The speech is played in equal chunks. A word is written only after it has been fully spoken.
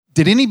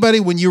Did anybody,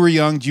 when you were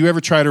young, do you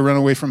ever try to run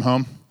away from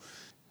home?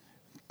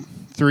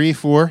 3,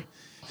 4?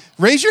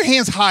 Raise your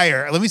hands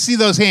higher. Let me see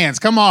those hands.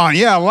 Come on.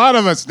 Yeah, a lot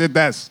of us did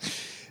this.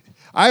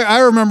 I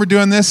remember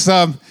doing this.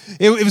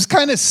 It was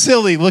kind of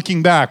silly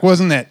looking back,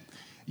 wasn't it?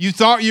 You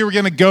thought you were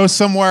going to go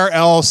somewhere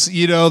else.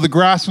 You know, the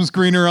grass was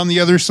greener on the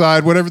other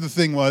side, whatever the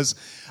thing was.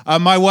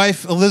 My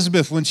wife,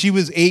 Elizabeth, when she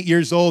was 8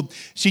 years old,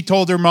 she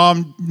told her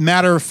mom,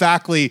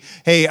 matter-of-factly,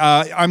 hey,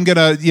 I'm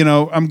gonna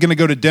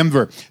go to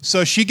Denver.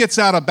 So she gets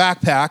out a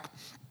backpack.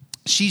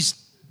 She's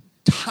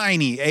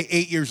tiny,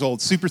 8 years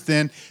old, super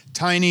thin,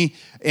 tiny,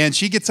 and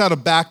she gets out a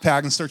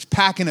backpack and starts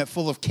packing it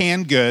full of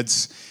canned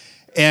goods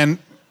and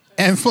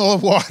full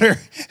of water.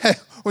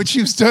 When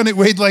she was done, it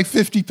weighed like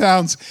 50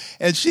 pounds,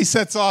 and she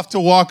sets off to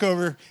walk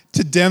over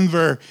to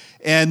Denver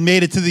and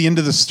made it to the end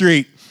of the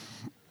street.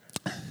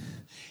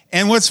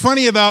 And what's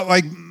funny about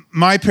like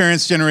my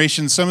parents'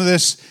 generation, some of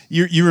this,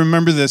 you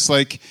remember this,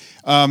 like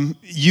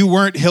you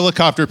weren't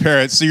helicopter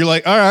parents, so you're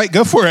like, all right,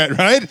 go for it,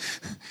 right?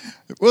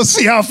 We'll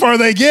see how far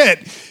they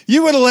get.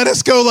 You would have let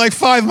us go like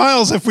 5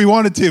 miles if we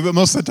wanted to, but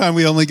most of the time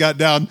we only got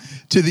down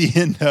to the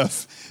end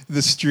of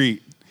the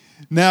street.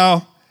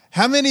 Now,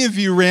 how many of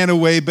you ran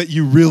away, but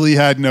you really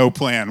had no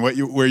plan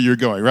where you're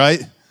going,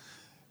 right?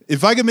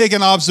 If I could make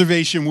an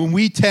observation, when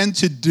we tend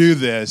to do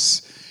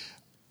this,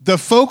 the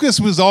focus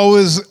was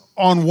always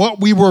on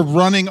what we were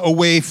running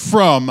away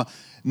from,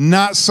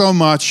 not so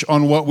much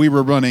on what we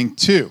were running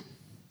to.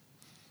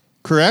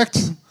 Correct?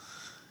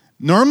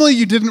 Normally,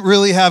 you didn't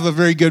really have a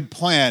very good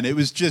plan. It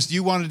was just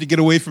you wanted to get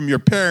away from your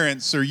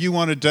parents or you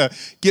wanted to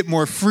get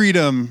more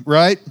freedom,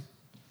 right?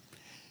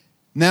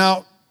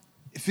 Now,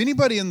 if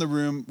anybody in the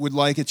room would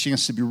like a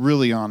chance to be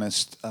really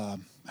honest,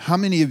 how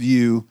many of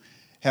you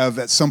have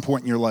at some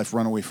point in your life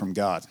run away from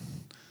God?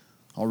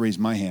 I'll raise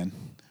my hand.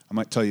 I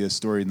might tell you a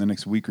story in the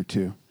next week or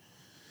two.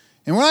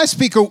 And when I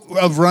speak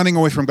of running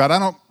away from God,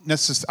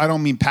 I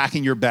don't mean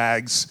packing your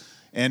bags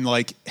and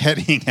like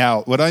heading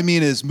out. What I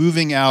mean is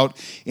moving out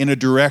in a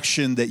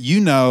direction that you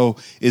know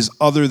is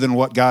other than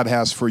what God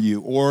has for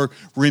you, or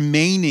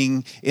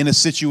remaining in a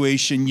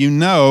situation you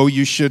know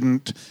you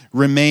shouldn't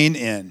remain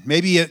in.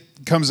 Maybe it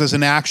comes as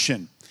an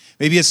action.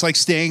 Maybe it's like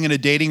staying in a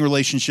dating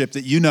relationship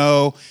that you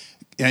know,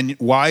 and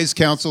wise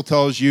counsel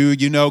tells you,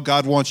 you know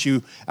God wants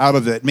you out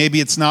of it.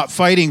 Maybe it's not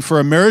fighting for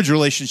a marriage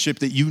relationship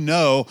that you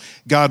know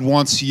God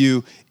wants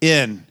you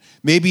in.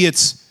 Maybe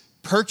it's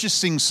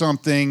purchasing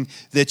something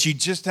that you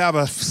just have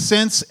a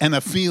sense and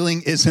a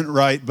feeling isn't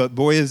right, but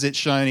boy, is it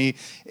shiny,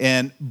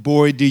 and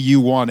boy, do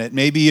you want it.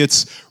 Maybe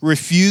it's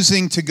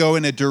refusing to go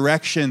in a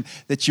direction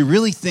that you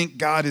really think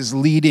God is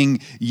leading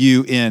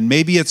you in.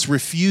 Maybe it's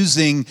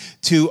refusing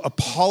to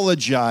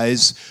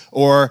apologize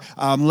or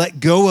let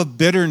go of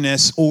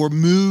bitterness or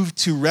move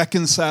to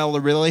reconcile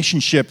a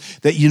relationship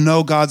that you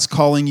know God's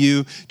calling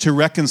you to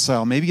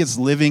reconcile. Maybe it's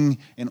living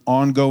an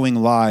ongoing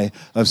lie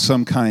of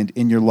some kind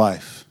in your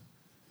life.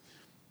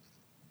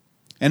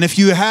 And if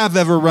you have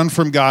ever run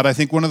from God, I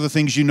think one of the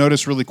things you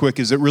notice really quick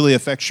is it really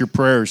affects your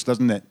prayers,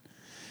 doesn't it?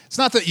 It's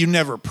not that you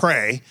never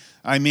pray.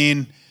 I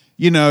mean,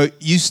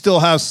 you still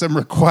have some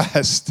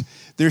requests.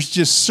 There's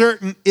just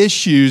certain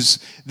issues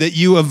that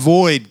you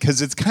avoid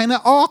because it's kind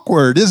of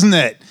awkward, isn't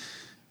it?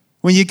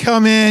 When you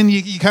come in,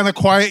 you kind of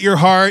quiet your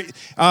heart.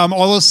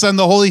 All of a sudden,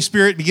 the Holy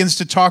Spirit begins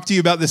to talk to you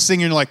about this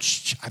thing, and you're like,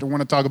 shh, I don't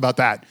want to talk about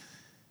that.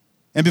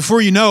 And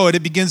before you know it,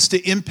 it begins to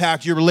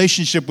impact your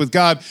relationship with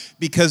God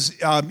because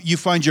you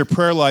find your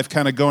prayer life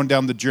kind of going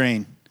down the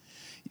drain.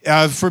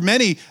 For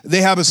many,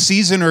 they have a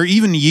season or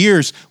even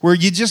years where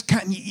you just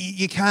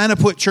kind of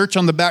put church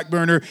on the back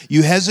burner.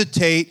 You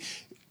hesitate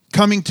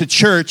coming to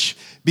church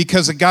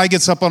because a guy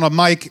gets up on a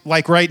mic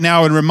like right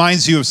now and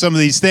reminds you of some of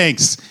these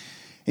things.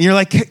 And you're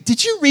like,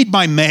 did you read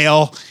my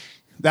mail?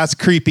 That's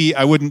creepy.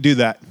 I wouldn't do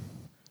that.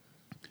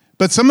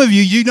 But some of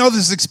you know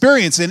this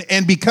experience,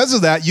 and because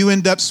of that, you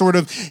end up sort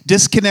of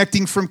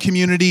disconnecting from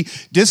community,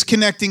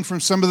 disconnecting from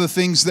some of the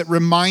things that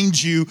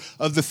remind you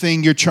of the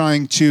thing you're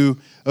trying to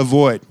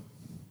avoid.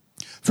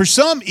 For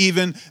some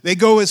even, they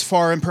go as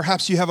far, and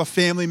perhaps you have a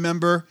family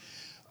member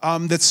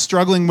that's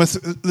struggling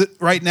with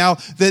right now,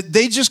 that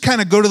they just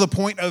kind of go to the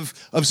point of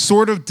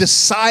sort of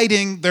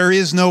deciding there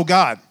is no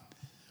God,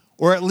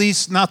 or at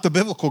least not the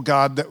biblical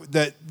God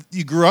that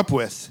you grew up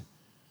with.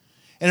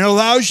 And it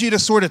allows you to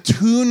sort of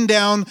tune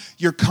down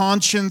your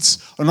conscience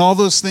on all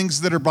those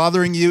things that are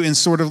bothering you and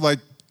sort of like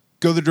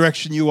go the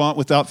direction you want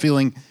without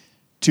feeling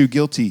too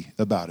guilty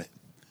about it.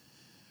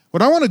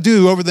 What I want to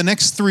do over the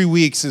next 3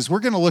 weeks is we're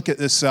going to look at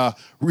this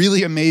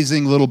really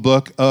amazing little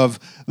book of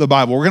the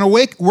Bible. We're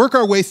going to work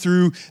our way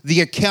through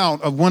the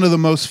account of one of the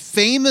most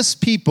famous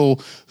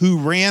people who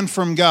ran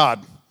from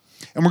God.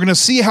 And we're going to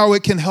see how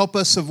it can help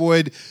us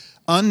avoid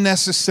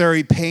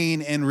unnecessary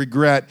pain and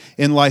regret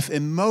in life.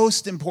 And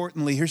most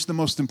importantly, here's the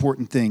most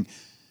important thing.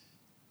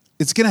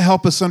 It's going to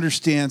help us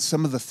understand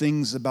some of the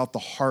things about the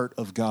heart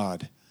of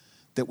God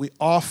that we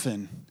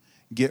often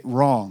get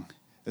wrong,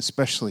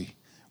 especially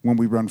when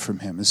we run from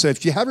him. And so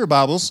if you have your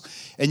Bibles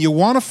and you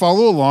want to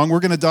follow along, we're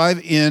going to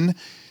dive in,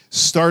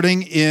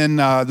 starting in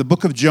the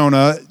book of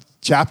Jonah,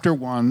 chapter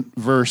 1,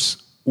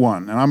 verse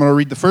 1. And I'm going to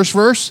read the first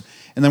verse,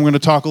 and then we're going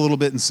to talk a little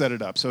bit and set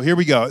it up. So here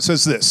we go. It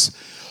says this: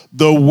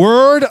 the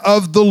word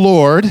of the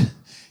Lord.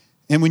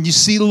 And when you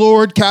see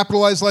Lord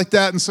capitalized like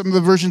that in some of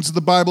the versions of the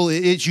Bible,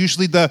 it's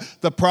usually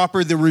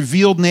the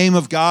revealed name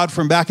of God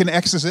from back in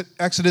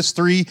Exodus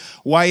 3,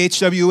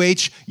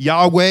 YHWH,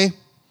 Yahweh.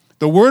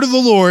 The word of the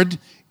Lord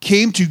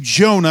came to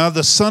Jonah,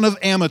 the son of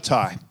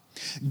Amittai.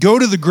 Go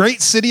to the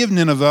great city of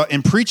Nineveh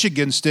and preach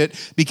against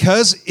it,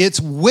 because its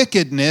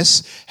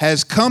wickedness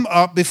has come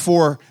up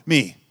before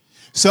me.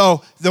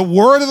 So the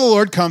word of the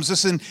Lord comes.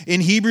 This in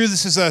Hebrew,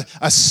 this is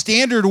a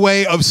standard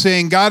way of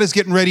saying God is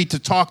getting ready to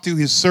talk to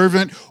his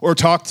servant or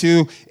talk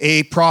to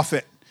a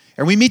prophet.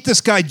 And we meet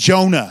this guy,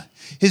 Jonah.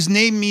 His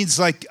name means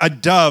like a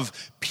dove,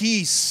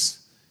 peace,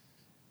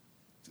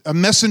 a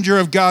messenger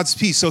of God's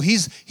peace. So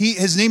his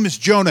name is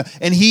Jonah,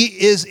 and he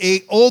is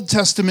a Old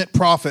Testament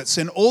prophet.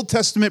 And Old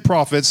Testament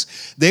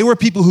prophets, they were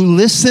people who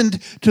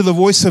listened to the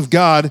voice of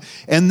God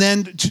and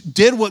then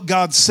did what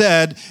God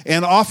said,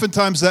 and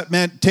oftentimes that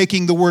meant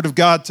taking the word of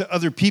God to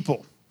other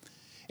people.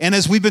 And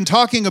as we've been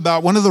talking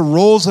about, one of the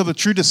roles of a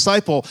true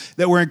disciple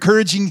that we're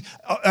encouraging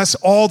us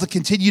all to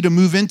continue to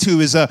move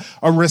into is a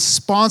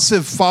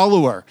responsive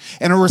follower.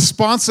 And a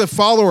responsive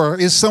follower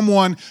is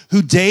someone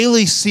who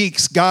daily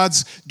seeks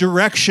God's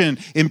direction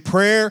in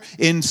prayer,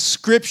 in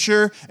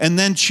scripture, and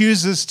then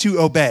chooses to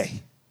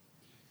obey.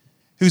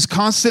 Who's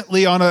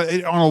constantly on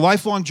a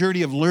lifelong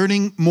journey of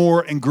learning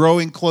more and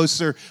growing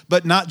closer,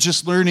 but not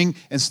just learning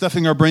and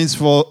stuffing our brains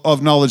full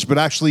of knowledge, but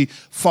actually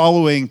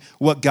following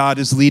what God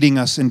is leading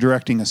us and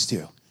directing us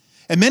to.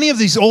 And many of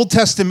these Old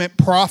Testament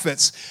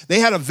prophets, they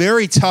had a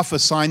very tough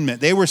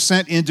assignment. They were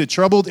sent into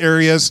troubled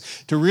areas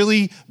to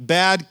really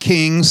bad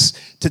kings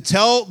to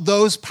tell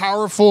those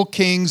powerful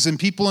kings and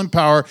people in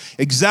power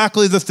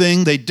exactly the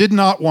thing they did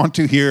not want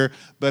to hear,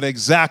 but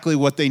exactly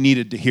what they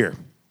needed to hear.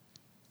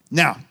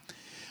 Now,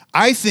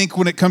 I think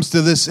when it comes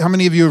to this, how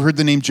many of you have heard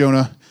the name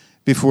Jonah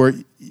before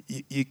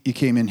you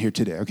came in here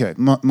today? Okay,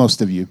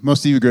 most of you.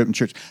 Most of you grew up in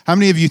church. How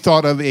many of you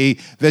thought of a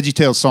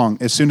VeggieTales song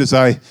as soon as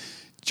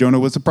Jonah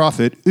was a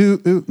prophet?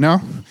 Ooh, ooh,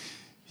 no?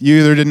 You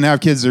either didn't have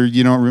kids or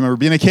you don't remember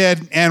being a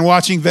kid and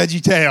watching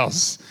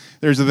VeggieTales.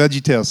 There's a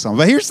VeggieTales song.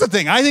 But here's the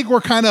thing. I think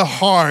we're kind of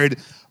hard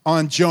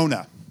on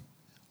Jonah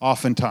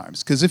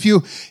oftentimes. Because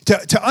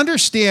to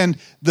understand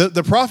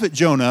the prophet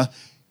Jonah,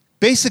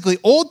 basically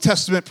Old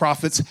Testament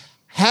prophets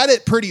had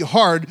it pretty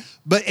hard,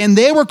 and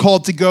they were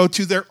called to go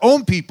to their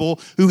own people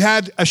who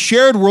had a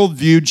shared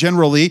worldview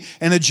generally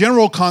and a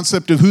general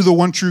concept of who the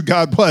one true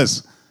God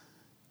was.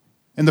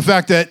 And the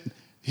fact that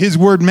his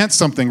word meant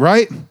something,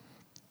 right?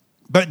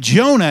 But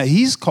Jonah,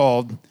 he's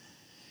called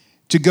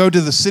to go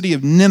to the city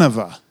of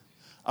Nineveh,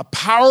 a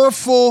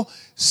powerful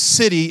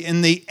city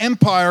in the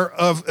empire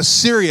of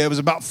Assyria. It was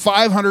about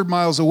 500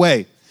 miles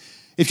away.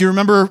 If you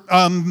remember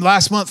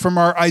last month from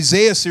our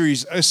Isaiah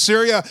series,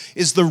 Assyria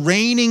is the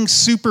reigning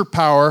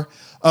superpower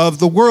of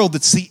the world.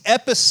 It's the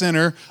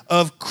epicenter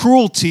of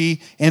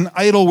cruelty and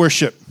idol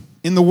worship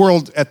in the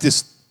world at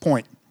this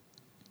point.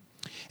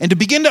 And to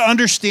begin to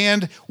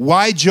understand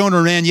why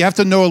Jonah ran, you have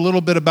to know a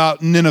little bit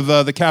about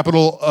Nineveh, the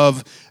capital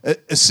of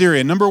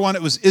Assyria. Number one,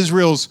 it was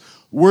Israel's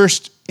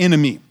worst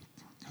enemy.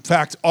 In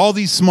fact, all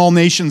these small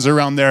nations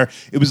around there,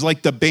 it was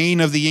like the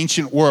bane of the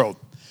ancient world.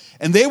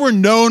 And they were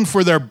known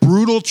for their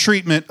brutal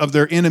treatment of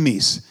their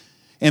enemies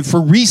and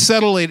for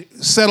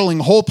settling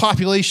whole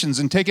populations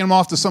and taking them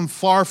off to some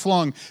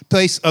far-flung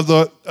place of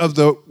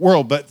the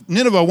world. But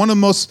Nineveh, one of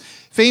the most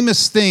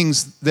famous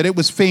things that it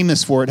was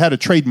famous for, it had a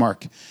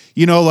trademark.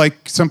 You know,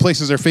 like some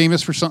places are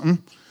famous for something.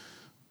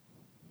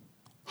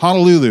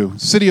 Honolulu,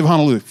 city of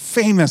Honolulu,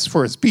 famous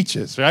for its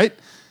beaches, right?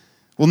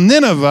 Well,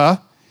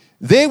 Nineveh,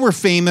 they were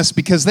famous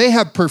because they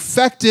had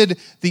perfected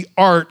the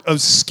art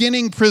of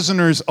skinning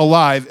prisoners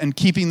alive and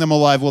keeping them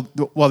alive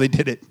while they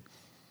did it.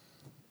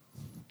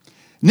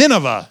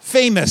 Nineveh,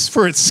 famous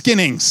for its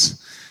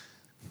skinnings.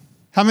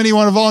 How many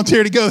want to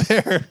volunteer to go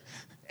there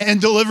and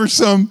deliver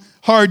some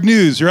hard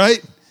news,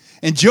 right?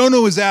 And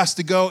Jonah was asked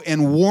to go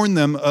and warn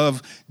them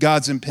of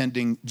God's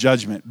impending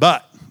judgment.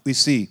 But we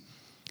see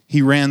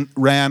he ran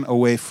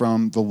away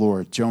from the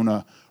Lord.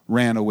 Jonah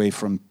ran away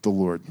from the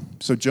Lord.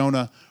 So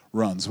Jonah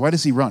runs. Why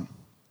does he run?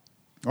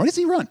 Why does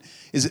he run?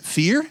 Is it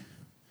fear?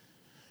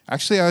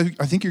 Actually,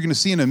 I think you're going to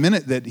see in a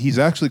minute that he's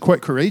actually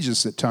quite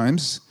courageous at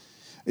times.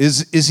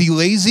 Is he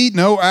lazy?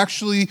 No,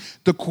 actually,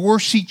 the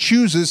course he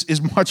chooses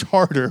is much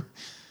harder.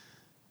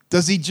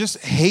 Does he just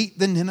hate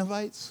the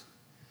Ninevites?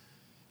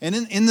 And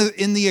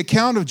in the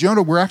account of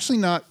Jonah, we're actually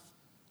not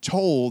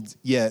told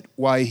yet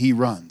why he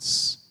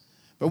runs.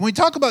 But when we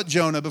talk about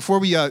Jonah, before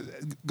we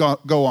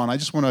go on, I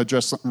just want to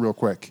address something real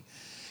quick.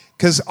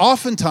 Because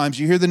oftentimes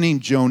you hear the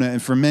name Jonah,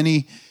 and for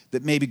many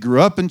that maybe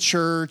grew up in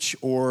church,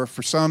 or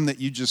for some that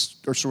you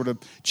just are sort of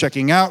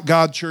checking out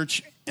God,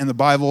 church, and the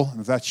Bible, and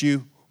if that's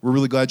you, we're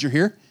really glad you're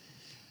here.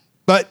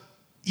 But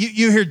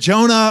you hear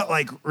Jonah,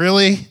 like,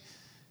 really?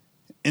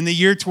 In the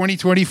year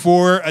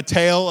 2024, a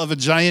tale of a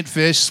giant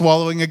fish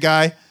swallowing a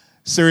guy?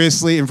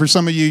 Seriously? And for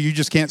some of you, you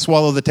just can't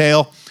swallow the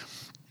tail.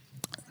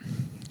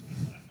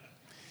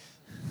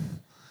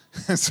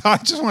 So I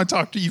just want to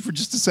talk to you for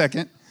just a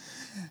second.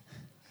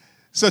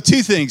 So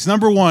two things.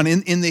 Number one,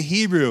 in the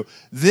Hebrew,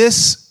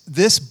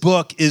 this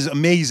book is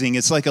amazing.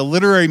 It's like a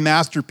literary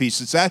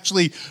masterpiece. It's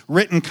actually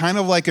written kind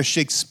of like a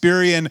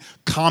Shakespearean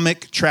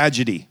comic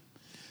tragedy.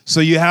 So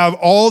you have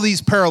all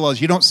these parallels.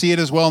 You don't see it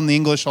as well in the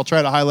English. I'll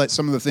try to highlight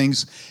some of the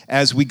things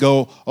as we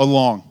go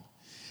along.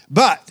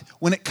 But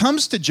when it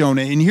comes to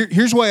Jonah, and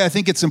here's why I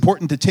think it's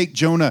important to take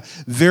Jonah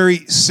very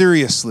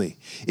seriously,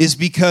 is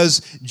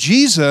because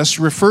Jesus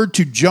referred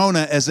to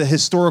Jonah as a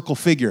historical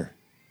figure.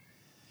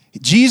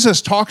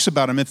 Jesus talks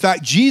about him. In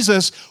fact,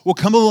 Jesus will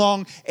come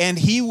along and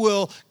he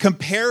will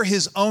compare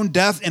his own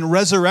death and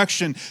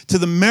resurrection to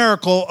the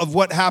miracle of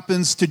what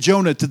happens to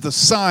Jonah, to the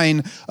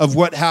sign of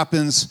what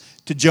happens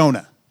to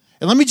Jonah.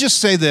 And let me just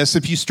say this,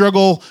 if you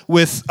struggle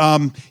with,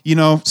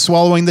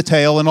 swallowing the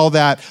tail and all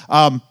that,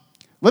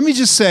 let me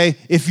just say,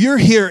 if you're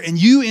here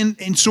and you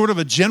in sort of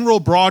a general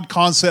broad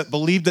concept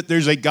believe that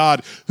there's a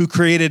God who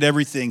created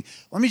everything,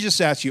 let me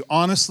just ask you,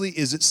 honestly,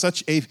 is it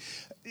such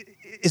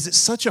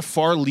a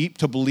far leap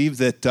to believe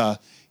that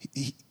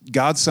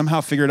God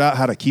somehow figured out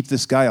how to keep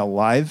this guy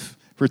alive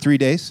for 3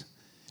 days?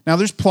 Now,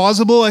 there's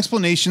plausible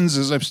explanations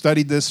as I've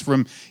studied this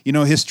from,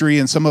 history,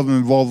 and some of them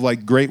involve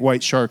like great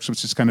white sharks,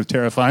 which is kind of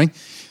terrifying,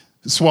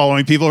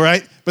 swallowing people,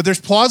 right? But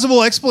there's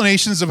plausible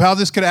explanations of how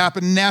this could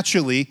happen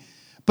naturally.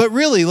 But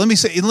really, let me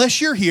say, unless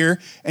you're here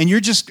and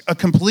you're just a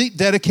complete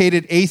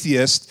dedicated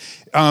atheist,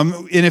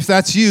 and if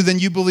that's you, then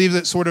you believe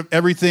that sort of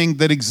everything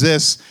that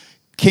exists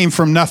came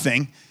from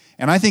nothing.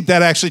 And I think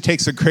that actually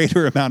takes a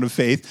greater amount of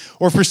faith.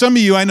 Or for some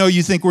of you, I know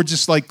you think we're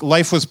just like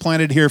life was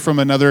planted here from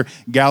another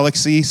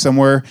galaxy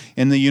somewhere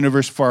in the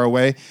universe far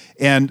away.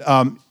 And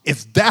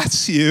if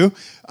that's you,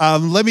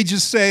 let me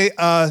just say,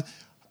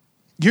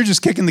 you're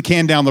just kicking the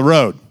can down the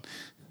road,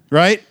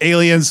 right?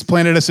 Aliens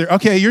planted us there.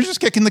 Okay, you're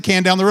just kicking the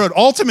can down the road.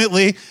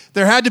 Ultimately,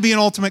 there had to be an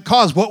ultimate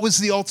cause. What was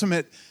the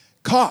ultimate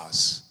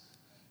cause?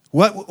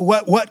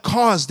 What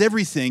caused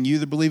everything? You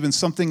either believe in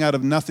something out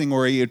of nothing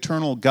or an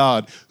eternal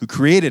God who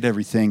created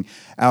everything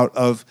out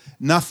of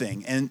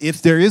nothing. And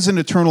if there is an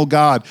eternal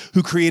God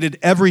who created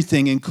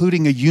everything,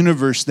 including a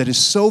universe that is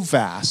so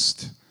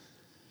vast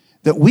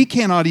that we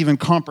cannot even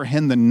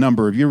comprehend the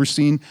number. Have you ever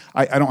seen,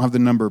 I don't have the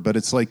number, but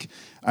it's like,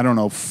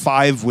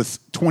 5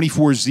 with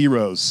 24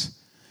 zeros.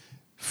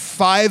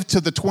 5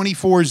 to the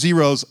 24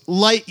 zeros,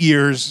 light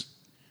years,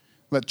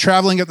 but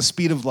traveling at the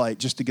speed of light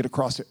just to get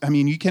across it. I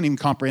mean, you can't even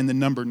comprehend the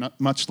number,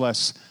 much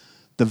less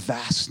the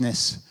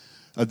vastness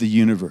of the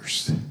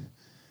universe.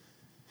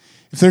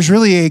 If there's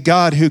really a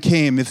God who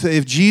came,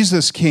 if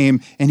Jesus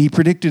came and he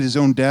predicted his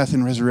own death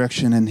and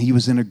resurrection and he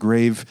was in a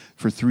grave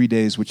for 3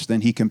 days, which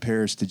then he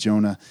compares to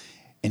Jonah,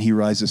 and he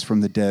rises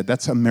from the dead,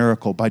 that's a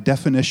miracle. By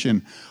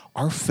definition,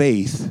 our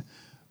faith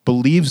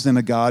believes in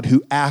a God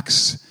who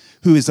acts,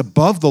 who is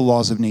above the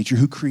laws of nature,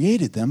 who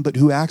created them, but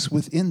who acts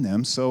within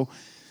them. So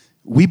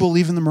we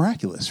believe in the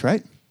miraculous,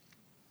 right?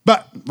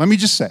 But let me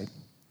just say,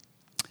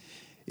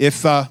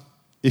 if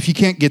you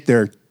can't get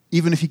there,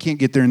 even if you can't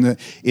get there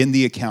in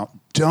the account,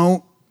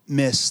 don't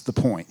miss the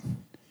point.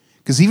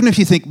 Because even if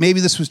you think maybe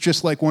this was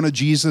just like one of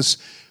Jesus'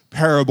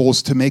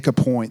 parables to make a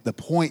point, the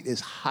point is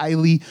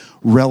highly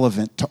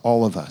relevant to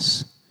all of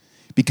us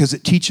because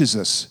it teaches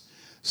us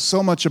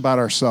so much about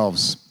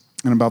ourselves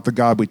and about the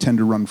God we tend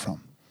to run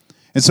from.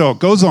 And so it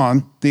goes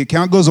on, the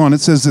account goes on,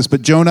 it says this,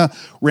 but Jonah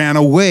ran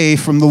away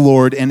from the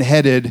Lord and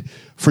headed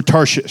for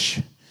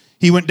Tarshish.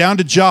 He went down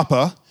to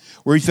Joppa,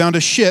 where he found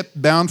a ship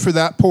bound for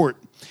that port.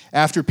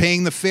 After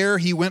paying the fare,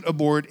 he went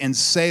aboard and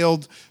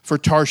sailed for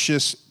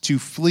Tarshish to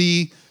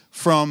flee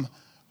from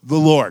the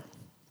Lord.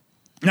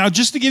 Now,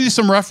 just to give you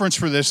some reference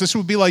for this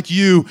would be like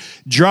you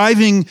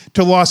driving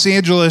to Los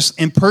Angeles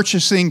and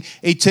purchasing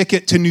a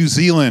ticket to New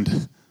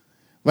Zealand.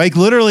 Like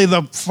literally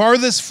the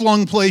farthest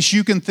flung place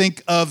you can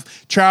think of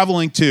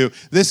traveling to.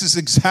 This is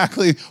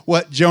exactly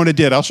what Jonah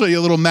did. I'll show you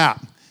a little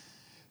map.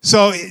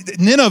 So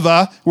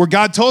Nineveh, where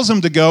God tells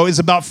him to go, is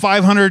about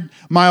 500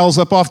 miles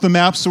up off the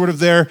map, sort of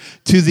there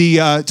to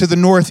the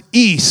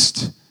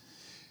northeast.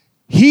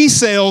 He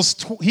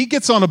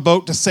gets on a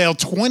boat to sail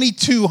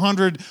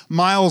 2,200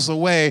 miles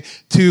away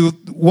to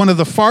one of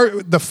the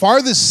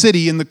farthest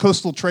city in the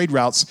coastal trade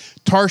routes,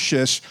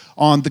 Tarshish,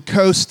 on the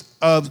coast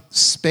of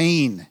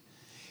Spain.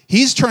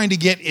 He's trying to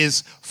get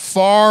as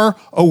far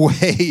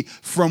away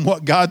from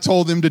what God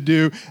told him to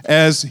do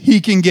as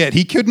he can get.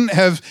 He couldn't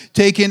have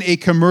taken a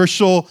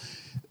commercial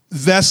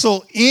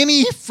vessel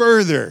any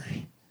further.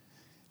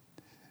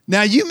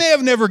 Now, you may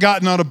have never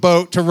gotten on a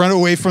boat to run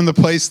away from the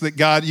place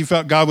that you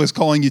felt God was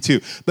calling you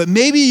to, but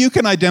maybe you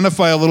can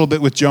identify a little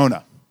bit with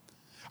Jonah.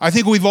 I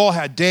think we've all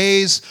had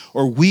days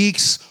or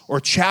weeks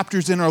or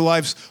chapters in our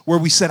lives where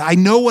we said, I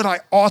know what I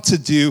ought to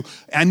do.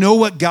 I know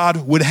what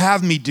God would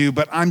have me do,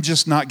 but I'm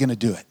just not going to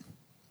do it.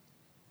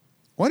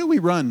 Why do we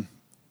run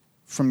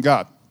from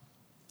God?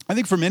 I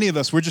think for many of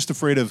us, we're just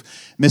afraid of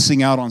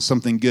missing out on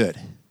something good.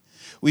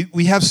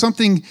 We have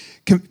something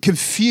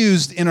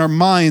confused in our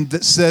mind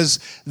that says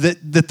that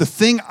the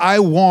thing I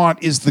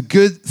want is the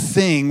good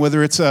thing,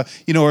 whether it's a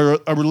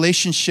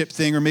relationship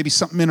thing or maybe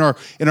something in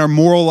our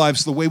moral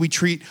lives, the way we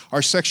treat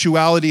our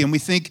sexuality, and we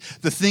think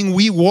the thing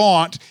we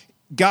want,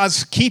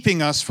 God's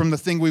keeping us from the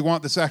thing we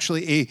want that's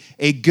actually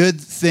a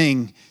good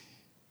thing,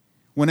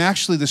 when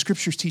actually the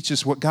scriptures teach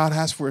us what God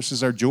has for us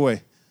is our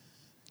joy.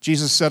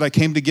 Jesus said, I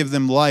came to give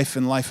them life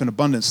and life in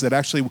abundance. That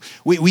actually,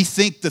 we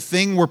think the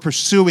thing we're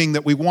pursuing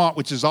that we want,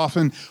 which is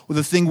often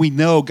the thing we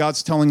know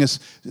God's telling us,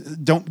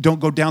 don't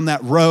go down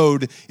that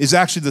road, is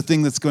actually the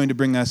thing that's going to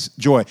bring us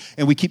joy.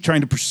 And we keep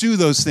trying to pursue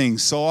those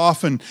things so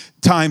often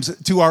times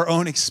to our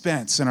own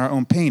expense and our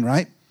own pain,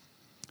 right?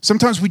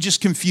 Sometimes we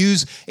just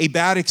confuse a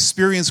bad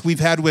experience we've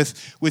had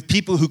with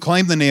people who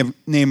claim the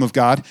name of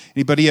God.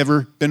 Anybody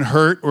ever been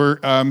hurt or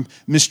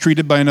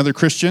mistreated by another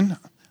Christian?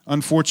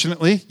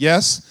 Unfortunately,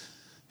 yes.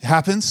 It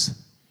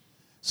happens.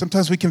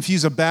 Sometimes we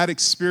confuse a bad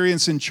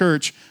experience in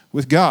church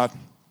with God.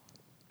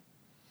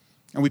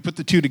 And we put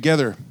the two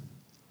together.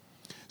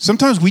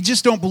 Sometimes we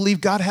just don't believe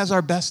God has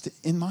our best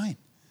in mind.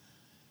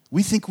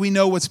 We think we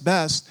know what's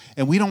best,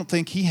 and we don't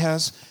think he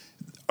has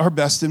our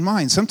best in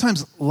mind.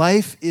 Sometimes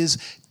life is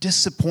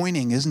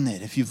disappointing, isn't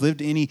it? If you've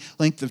lived any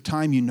length of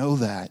time, you know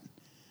that.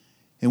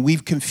 And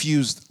we've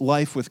confused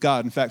life with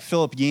God. In fact,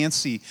 Philip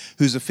Yancey,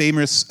 who's a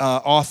famous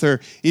author,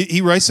 he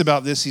writes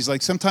about this. He's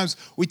like, sometimes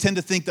we tend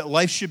to think that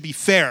life should be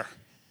fair.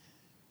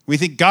 We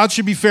think God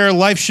should be fair,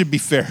 life should be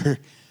fair.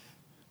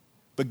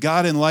 But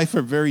God and life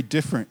are very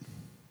different.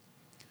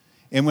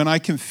 And when I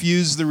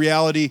confuse the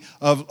reality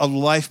of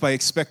life by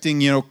expecting,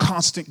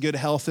 constant good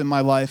health in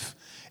my life,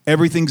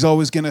 everything's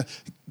always going to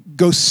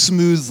go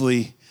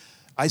smoothly,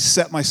 I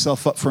set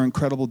myself up for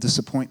incredible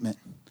disappointment.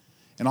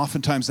 And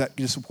oftentimes that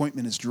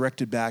disappointment is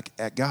directed back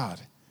at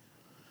God.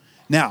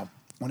 Now,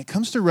 when it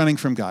comes to running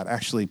from God,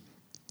 actually,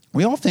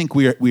 we all think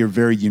we are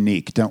very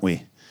unique, don't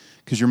we?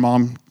 Because your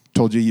mom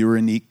told you were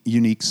a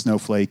unique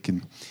snowflake,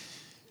 and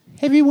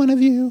every one of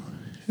you,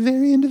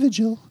 very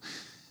individual.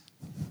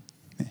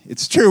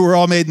 It's true, we're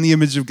all made in the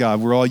image of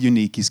God. We're all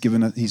unique.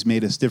 He's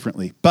made us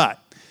differently. But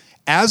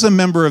as a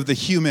member of the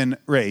human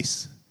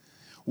race,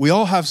 we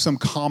all have some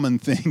common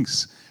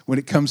things when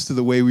it comes to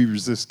the way we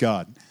resist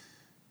God.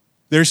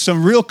 There's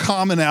some real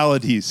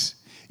commonalities.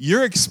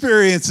 Your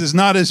experience is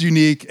not as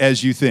unique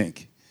as you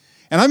think.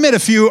 And I made a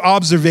few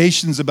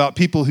observations about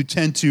people who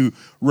tend to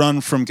run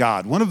from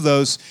God. One of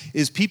those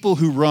is people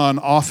who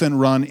often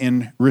run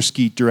in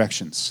risky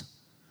directions.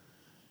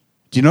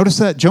 Do you notice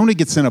that? Jonah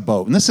gets in a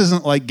boat. And this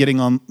isn't like getting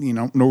on,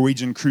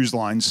 Norwegian cruise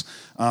lines.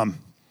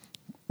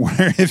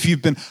 Where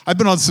I've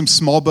been on some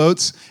small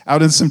boats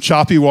out in some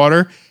choppy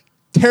water.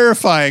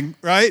 Terrifying,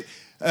 right?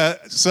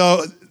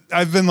 So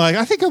I've been like,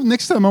 I think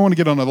next time I want to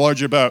get on a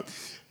larger boat.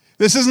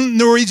 This isn't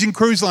Norwegian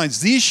cruise lines.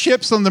 These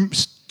ships on the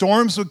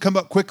storms would come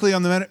up quickly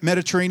on the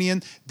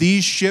Mediterranean.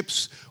 These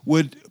ships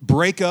would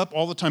break up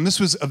all the time. This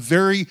was a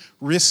very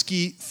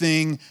risky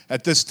thing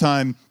at this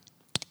time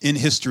in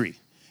history.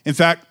 In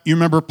fact, you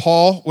remember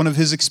Paul, one of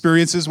his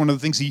experiences, one of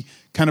the things he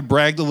kind of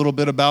bragged a little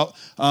bit about,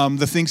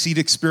 the things he'd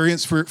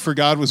experienced for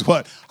God was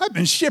what? I've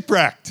been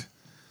shipwrecked.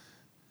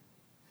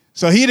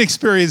 So he'd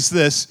experienced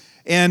this.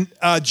 And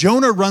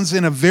Jonah runs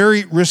in a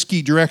very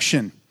risky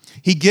direction.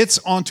 He gets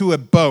onto a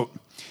boat.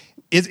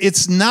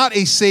 It's not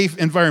a safe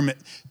environment.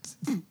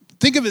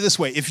 Think of it this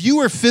way. If you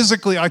were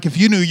if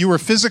you knew you were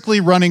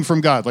physically running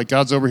from God, like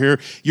God's over here,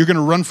 you're going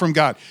to run from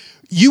God,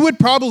 you would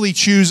probably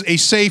choose a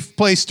safe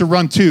place to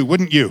run to,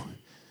 wouldn't you?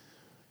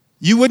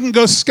 You wouldn't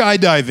go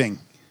skydiving.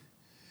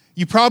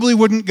 You probably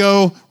wouldn't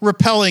go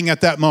rappelling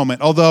at that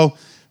moment, although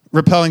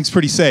rappelling's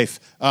pretty safe.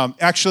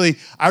 Actually,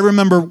 I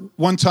remember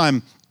one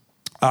time,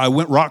 I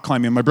went rock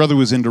climbing. My brother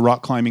was into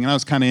rock climbing, and I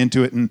was kind of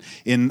into it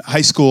in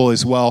high school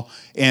as well.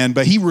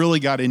 But he really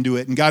got into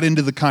it and got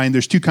into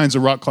there's two kinds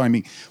of rock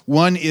climbing.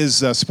 One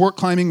is sport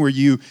climbing, where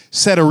you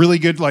set a really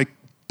good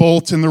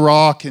bolt in the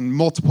rock and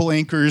multiple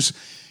anchors.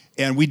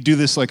 And we'd do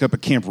this up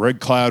at Camp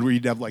Red Cloud, where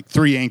you'd have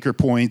 3 anchor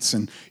points,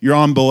 and you're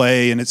on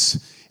belay, and it's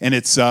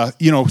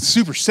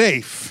super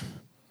safe.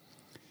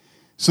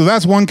 So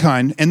that's one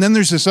kind. And then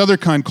there's this other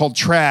kind called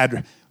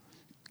trad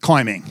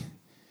climbing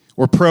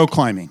or pro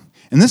climbing.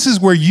 And this is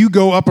where you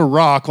go up a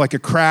rock, like a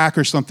crack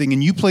or something,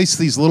 and you place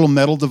these little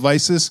metal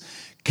devices,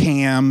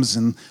 cams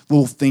and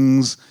little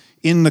things,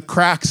 in the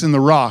cracks in the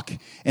rock.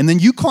 And then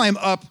you climb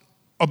up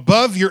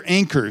above your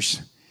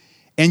anchors,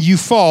 and you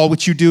fall,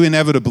 which you do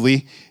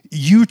inevitably.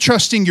 You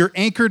trusting your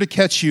anchor to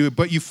catch you,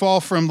 but you fall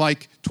from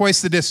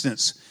twice the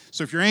distance.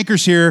 So if your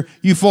anchor's here,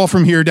 you fall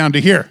from here down to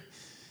here.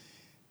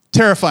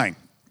 Terrifying.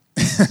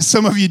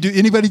 Some of you do.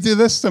 Anybody do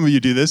this? Some of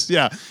you do this.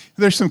 Yeah.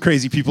 There's some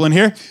crazy people in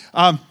here.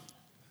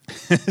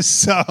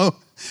 So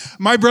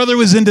my brother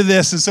was into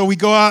this, and so we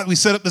go out, we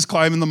set up this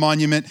climb in the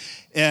monument,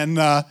 and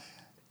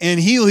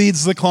he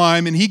leads the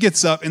climb, and he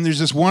gets up, and there's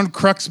this one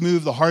crux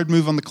move, the hard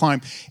move on the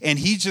climb, and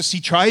he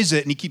tries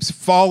it, and he keeps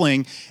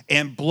falling,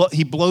 and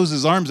he blows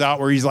his arms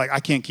out where he's like, I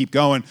can't keep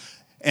going.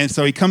 And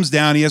so he comes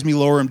down, he has me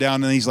lower him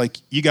down, and he's like,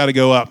 you got to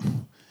go up.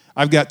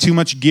 I've got too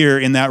much gear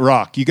in that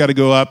rock. You got to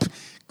go up,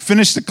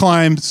 finish the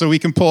climb so we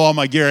can pull all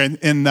my gear.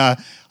 And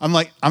I'm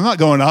like, I'm not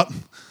going up.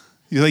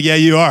 He's like, yeah,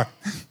 you are.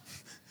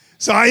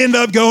 So I end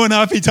up going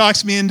up. He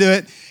talks me into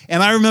it.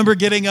 And I remember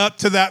getting up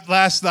to that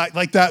last,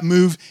 like that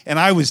move, and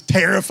I was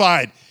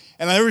terrified.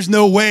 And there was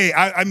no way.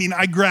 I mean,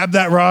 I grabbed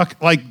that rock,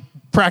 like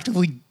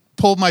practically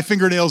pulled my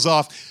fingernails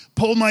off,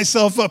 pulled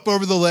myself up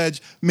over the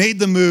ledge, made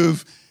the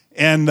move,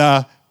 and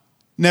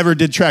never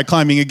did trad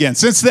climbing again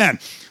since then.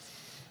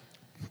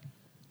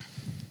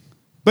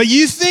 But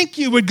you think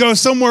you would go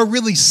somewhere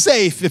really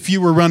safe if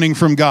you were running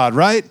from God,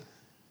 right?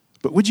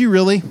 But would you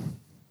really?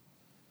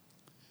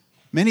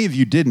 Many of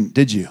you didn't,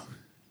 did you?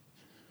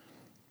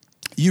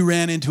 You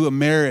ran into a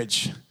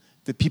marriage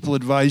that people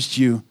advised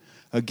you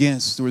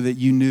against, or that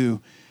you knew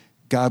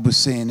God was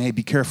saying, hey,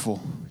 be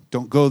careful,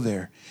 don't go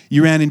there.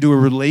 You ran into a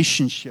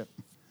relationship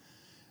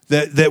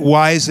that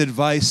wise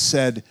advice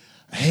said,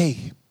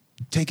 hey,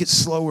 take it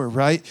slower,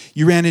 right?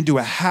 You ran into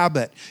a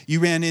habit. You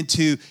ran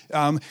into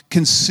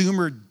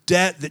consumer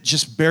debt that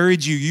just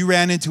buried you. You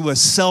ran into a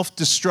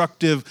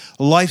self-destructive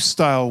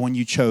lifestyle when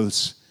you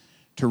chose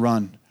to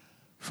run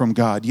from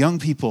God. Young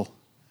people,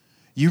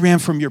 you ran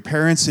from your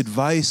parents'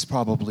 advice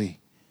probably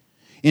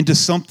into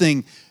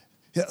something.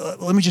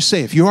 Let me just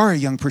say, if you are a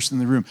young person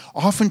in the room,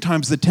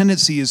 oftentimes the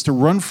tendency is to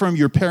run from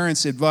your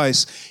parents'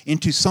 advice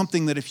into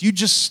something that if you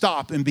just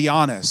stop and be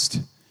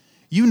honest,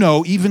 you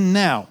know, even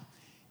now,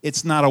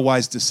 it's not a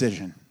wise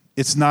decision.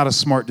 It's not a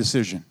smart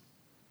decision.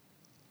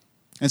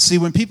 And see,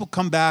 when people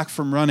come back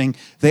from running,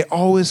 they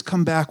always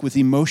come back with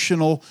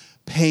emotional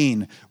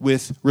pain,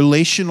 with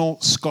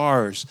relational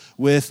scars,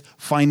 with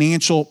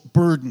financial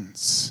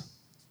burdens.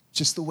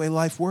 Just the way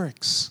life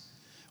works.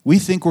 We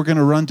think we're going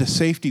to run to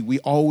safety. We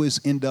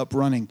always end up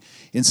running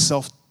in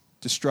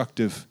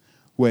self-destructive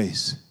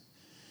ways.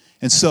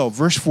 And so,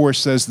 verse 4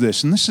 says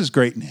this, and this is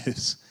great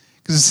news,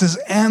 because it says,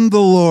 and the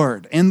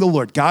Lord.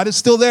 God is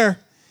still there.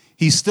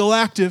 He's still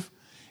active.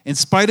 In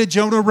spite of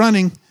Jonah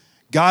running,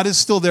 God is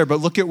still there. But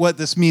look at what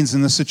this means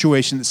in this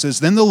situation. It says,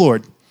 then the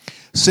Lord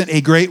sent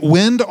a great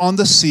wind on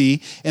the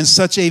sea, and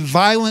such a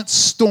violent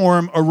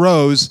storm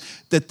arose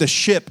that the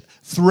ship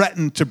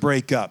threatened to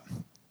break up.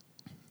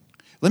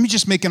 Let me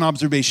just make an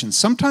observation.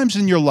 Sometimes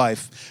in your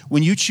life,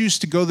 when you choose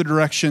to go the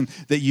direction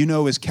that you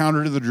know is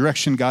counter to the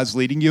direction God's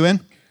leading you in,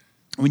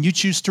 when you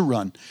choose to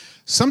run,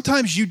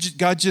 sometimes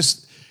God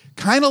just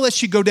kind of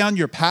lets you go down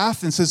your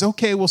path and says,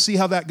 okay, we'll see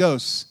how that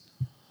goes.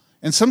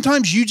 And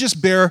sometimes you just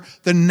bear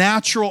the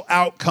natural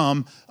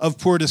outcome of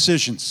poor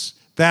decisions,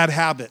 bad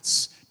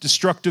habits,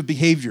 destructive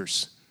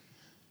behaviors.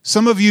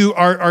 Some of you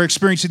are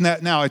experiencing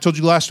that now. I told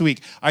you last week,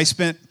 I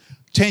spent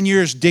 10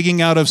 years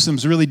digging out of some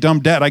really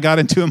dumb debt I got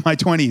into in my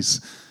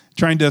 20s,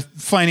 trying to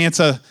finance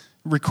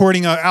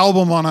recording an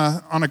album on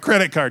a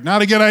credit card.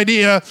 Not a good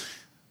idea.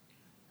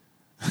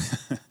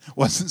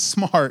 Wasn't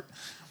smart.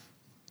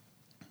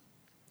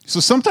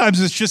 So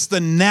sometimes it's just the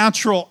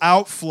natural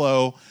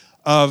outflow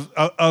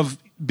of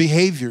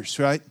behaviors,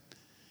 right?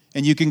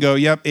 And you can go,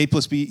 yep, A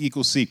plus B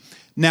equals C.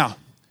 Now,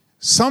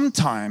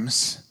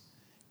 sometimes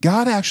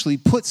God actually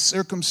puts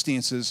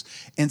circumstances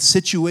and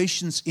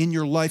situations in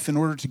your life in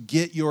order to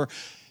get your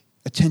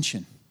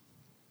attention.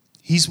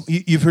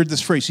 You've heard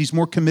this phrase, he's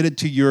more committed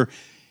to your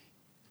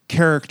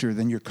character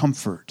than your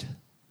comfort.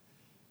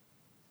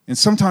 And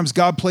sometimes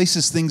God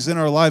places things in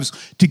our lives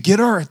to get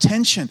our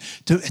attention,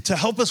 to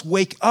help us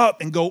wake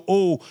up and go,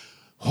 oh,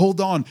 hold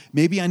on,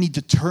 maybe I need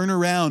to turn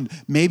around.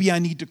 Maybe I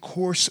need to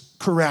course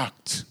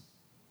correct.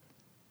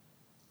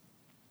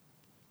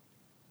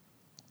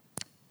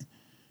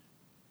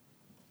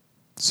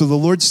 So the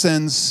Lord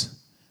sends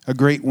a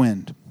great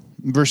wind.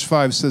 Verse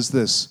 5 says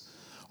this,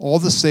 all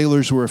the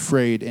sailors were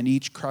afraid and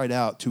each cried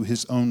out to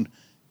his own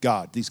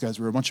God. These guys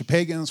were a bunch of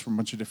pagans from a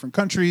bunch of different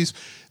countries.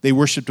 They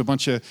worshiped a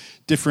bunch of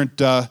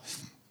different,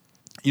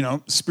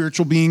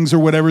 spiritual beings or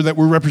whatever that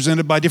were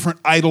represented by different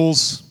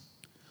idols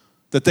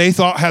that they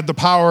thought had the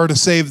power to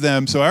save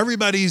them. So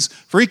everybody's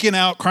freaking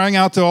out, crying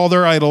out to all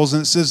their idols.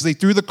 And it says they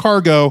threw the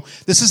cargo.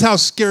 This is how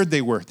scared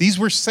they were. These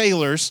were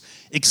sailors,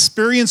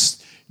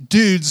 experienced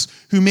dudes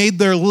who made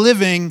their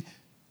living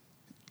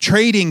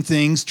trading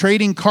things,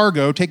 trading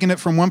cargo, taking it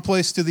from one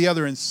place to the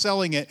other and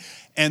selling it.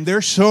 And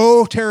they're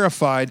so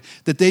terrified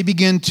that they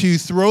begin to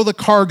throw the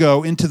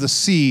cargo into the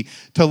sea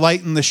to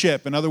lighten the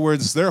ship. In other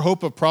words, their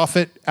hope of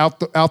profit out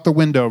the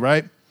window,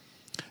 right?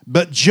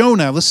 But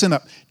Jonah, listen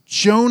up.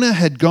 Jonah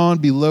had gone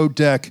below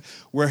deck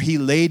where he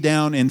lay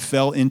down and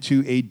fell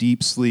into a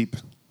deep sleep.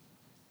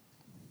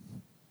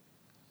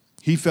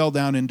 He fell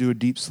down into a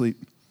deep sleep.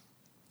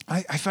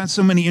 I found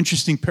so many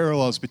interesting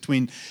parallels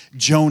between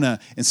Jonah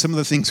and some of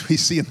the things we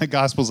see in the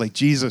Gospels, like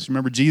Jesus.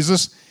 Remember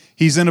Jesus?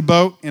 He's in a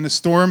boat in a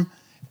storm.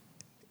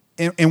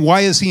 And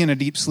why is he in a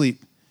deep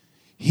sleep?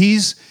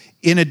 He's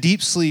in a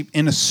deep sleep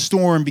in a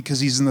storm because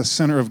he's in the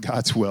center of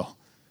God's will.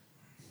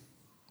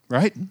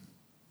 Right?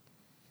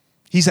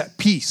 He's at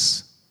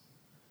peace.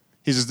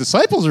 His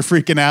disciples are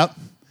freaking out.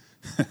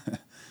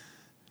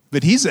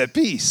 But he's at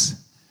peace.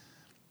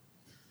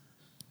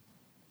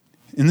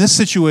 In this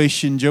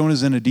situation,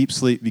 Jonah's in a deep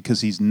sleep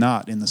because he's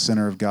not in the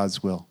center of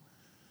God's will.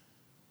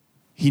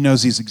 He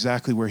knows he's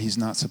exactly where he's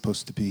not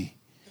supposed to be.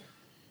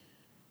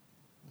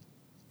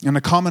 And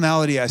the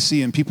commonality I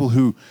see in people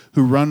who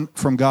run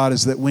from God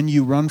is that when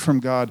you run from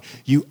God,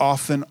 you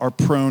often are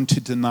prone to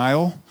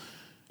denial,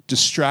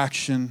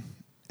 distraction,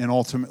 and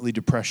ultimately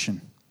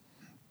depression.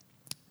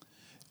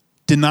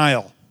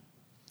 Denial.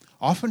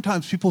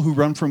 Oftentimes, people who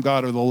run from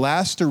God are the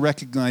last to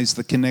recognize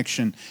the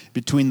connection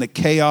between the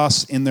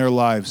chaos in their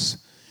lives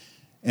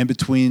and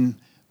between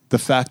the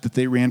fact that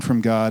they ran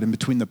from God and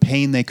between the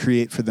pain they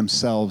create for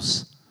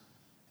themselves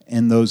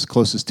and those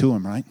closest to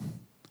them, right?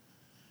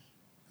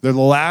 They're the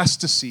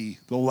last to see,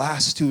 the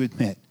last to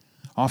admit.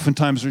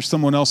 Oftentimes, there's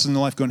someone else in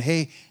their life going,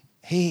 hey,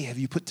 have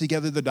you put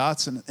together the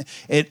dots? And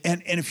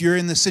if you're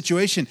in this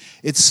situation,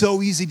 it's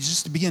so easy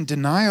just to be in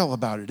denial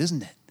about it,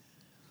 isn't it?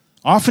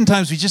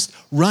 Oftentimes, we just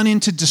run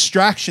into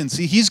distractions.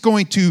 See, he's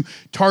going to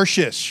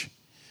Tarshish.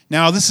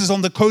 Now, this is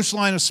on the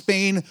coastline of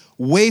Spain,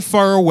 way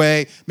far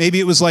away. Maybe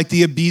it was like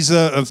the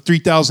Ibiza of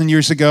 3,000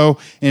 years ago,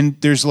 and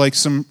there's like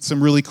some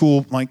really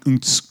cool, like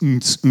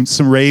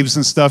some raves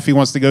and stuff he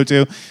wants to go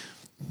to.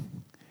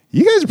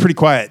 You guys are pretty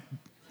quiet.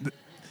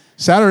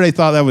 Saturday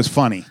thought that was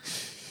funny.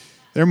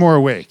 They're more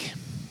awake.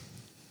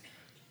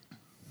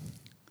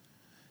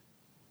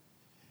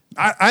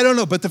 I don't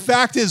know, but the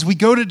fact is we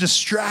go to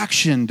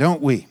distraction,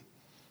 don't we?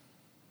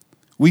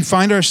 We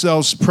find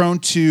ourselves prone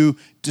to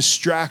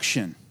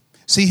distraction.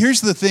 See,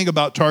 here's the thing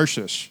about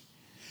Tarshish.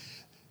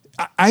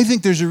 I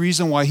think there's a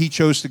reason why he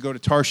chose to go to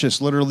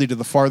Tarshish, literally to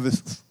the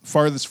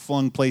farthest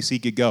flung place he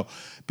could go,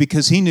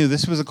 because he knew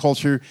this was a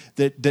culture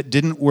that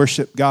didn't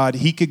worship God.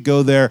 He could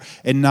go there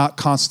and not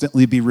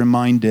constantly be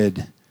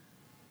reminded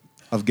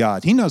of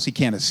God. He knows he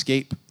can't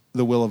escape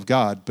the will of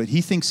God, but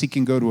he thinks he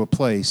can go to a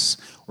place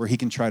where he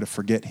can try to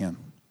forget him.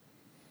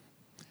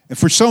 And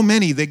for so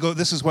many,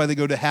 this is why they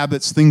go to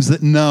habits, things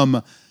that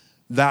numb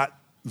that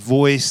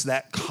voice,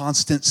 that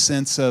constant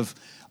sense of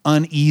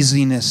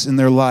uneasiness in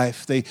their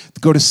life. They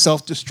go to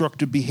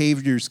self-destructive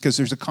behaviors because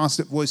there's a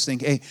constant voice saying,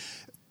 hey,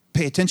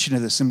 pay attention to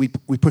this, and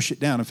we push it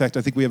down. In fact,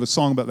 I think we have a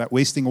song about that,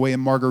 Wasting Away in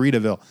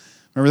Margaritaville.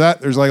 Remember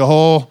that? There's like a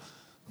whole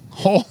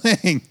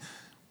thing.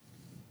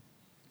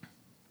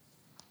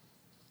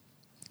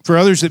 For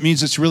others, it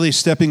means it's really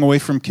stepping away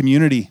from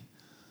community.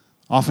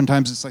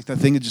 Oftentimes, it's like that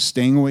thing of just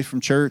staying away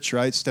from church,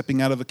 right?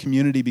 Stepping out of a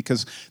community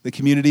because the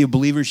community of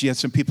believers, you have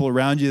some people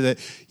around you that,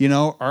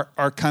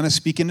 are kind of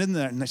speaking in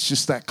there. And it's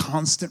just that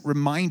constant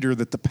reminder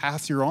that the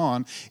path you're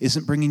on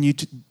isn't bringing you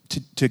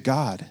to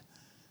God.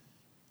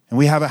 And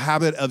we have a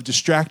habit of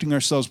distracting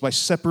ourselves by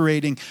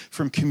separating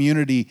from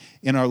community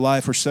in our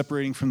life or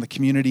separating from the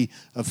community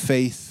of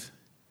faith.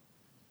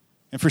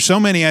 And for so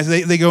many,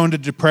 they go into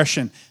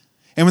depression.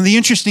 And when the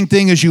interesting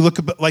thing is you look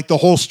at like the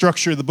whole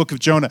structure of the book of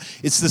Jonah,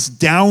 it's this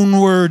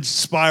downward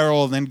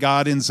spiral, and then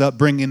God ends up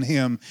bringing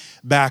him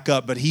back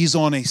up. But he's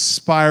on a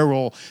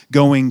spiral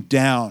going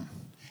down.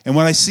 And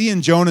what I see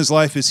in Jonah's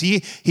life is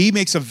he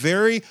makes a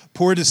very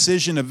poor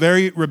decision, a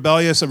very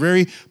rebellious, a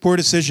very poor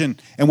decision.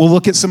 And we'll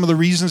look at some of the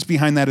reasons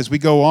behind that as we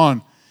go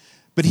on.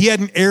 But he had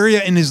an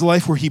area in his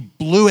life where he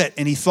blew it,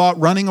 and he thought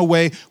running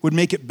away would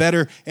make it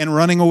better, and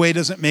running away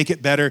doesn't make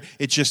it better.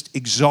 It just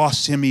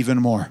exhausts him even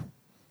more.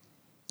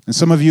 And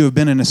some of you have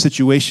been in a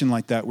situation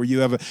like that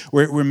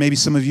where maybe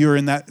some of you are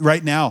in that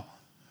right now,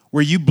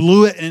 where you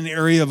blew it in an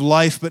area of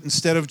life, but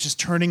instead of just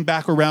turning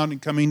back around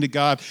and coming to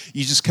God,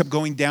 you just kept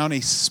going down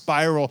a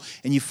spiral,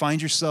 and you find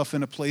yourself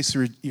in a place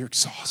where you're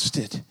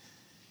exhausted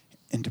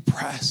and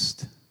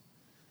depressed.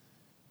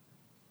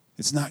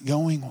 It's not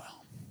going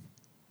well.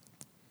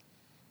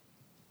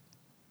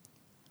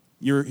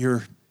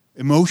 Your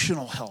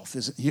emotional health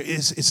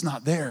is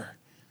not there.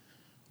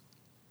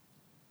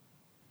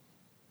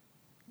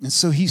 And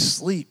so he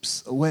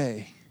sleeps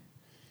away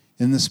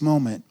in this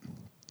moment.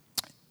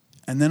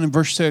 And then in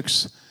verse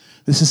 6,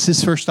 this is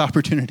his first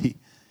opportunity.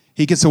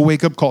 He gets a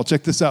wake-up call.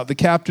 Check this out. The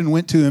captain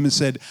went to him and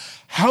said,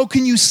 "How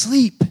can you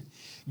sleep?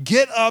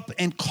 Get up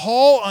and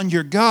call on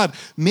your God.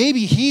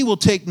 Maybe he will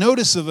take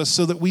notice of us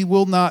so that we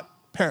will not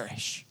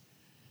perish."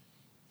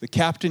 The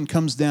captain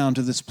comes down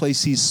to this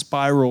place he's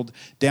spiraled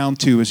down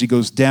to as he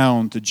goes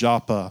down to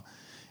Joppa,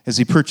 as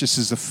he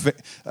purchases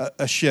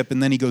a ship,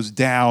 and then he goes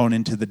down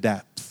into the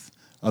depth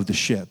of the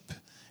ship.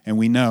 And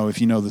we know, if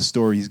you know the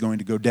story, he's going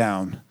to go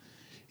down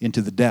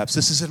into the depths.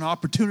 This is an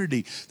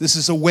opportunity. This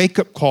is a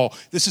wake-up call.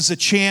 This is a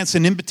chance,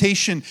 an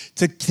invitation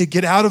to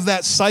get out of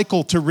that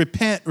cycle, to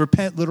repent.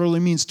 Repent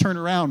literally means turn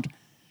around.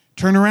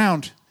 Turn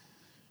around.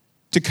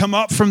 To come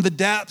up from the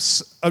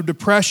depths of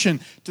depression,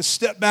 to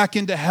step back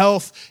into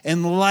health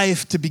and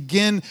life, to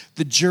begin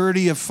the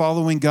journey of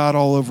following God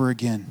all over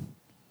again.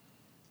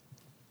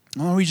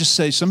 Why don't we just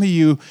say, some of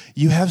you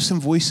have some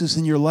voices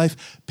in your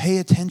life. Pay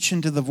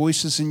attention to the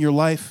voices in your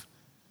life.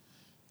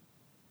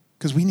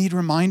 Because we need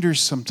reminders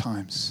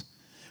sometimes.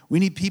 We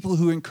need people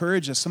who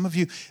encourage us. Some of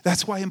you,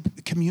 that's why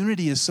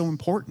community is so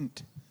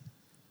important.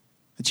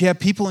 That you have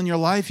people in your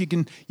life, you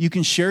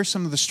can share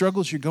some of the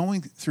struggles you're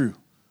going through.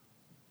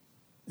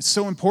 It's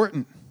so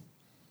important.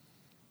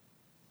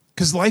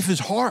 Because life is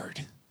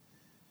hard,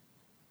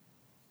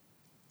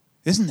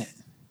 isn't it?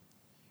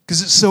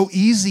 Because it's so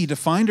easy to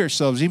find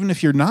ourselves, even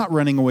if you're not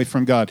running away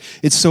from God,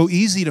 it's so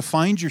easy to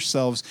find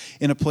yourselves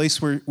in a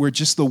place where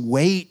just the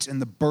weight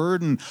and the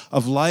burden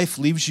of life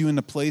leaves you in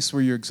a place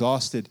where you're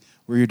exhausted,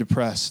 where you're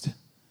depressed.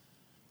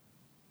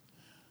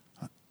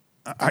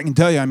 I can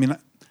tell you,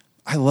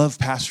 I love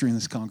pastoring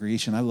this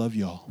congregation. I love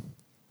y'all.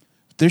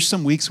 There's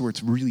some weeks where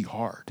it's really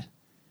hard.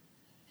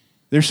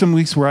 There's some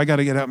weeks where I got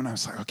to get up and I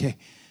was like, okay,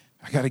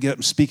 I got to get up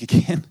and speak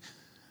again.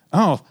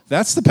 Oh,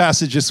 that's the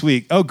passage this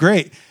week. Oh,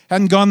 great.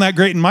 Hadn't gone that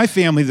great in my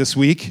family this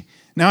week.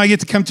 Now I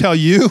get to come tell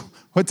you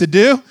what to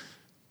do.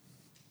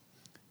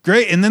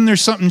 Great. And then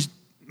there's something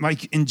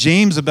like in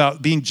James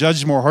about being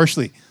judged more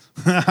harshly.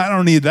 I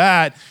don't need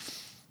that.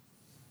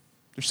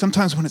 There's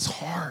sometimes when it's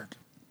hard,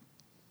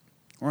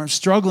 or I'm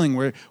struggling,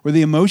 where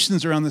the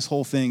emotions around this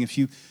whole thing, if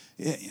you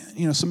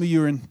know, some of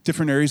you are in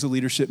different areas of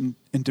leadership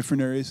in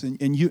different areas,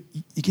 and you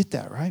get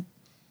that, right?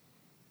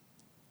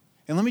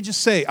 And let me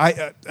just say,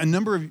 a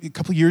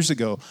couple years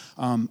ago,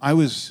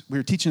 we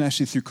were teaching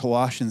actually through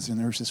Colossians, and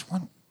there was this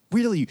one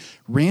really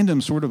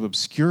random sort of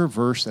obscure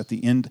verse at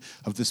the end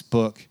of this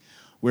book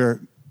where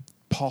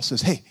Paul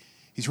says, hey,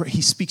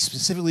 he speaks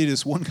specifically to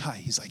this one guy.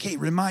 He's like, hey,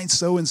 remind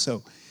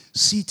so-and-so,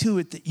 see to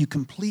it that you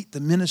complete the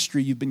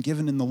ministry you've been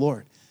given in the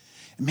Lord.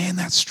 And man,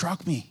 that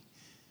struck me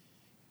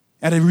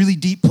at a really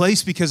deep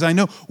place, because I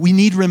know we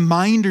need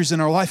reminders in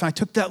our life. I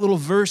took that little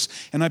verse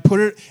and I put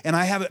it, and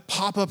I have it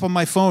pop up on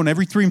my phone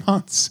every 3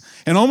 months.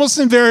 And almost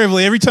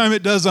invariably, every time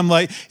it does, I'm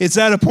like, it's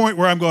at a point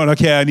where I'm going,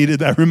 okay, I needed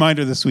that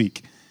reminder this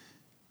week.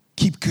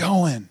 Keep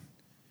going.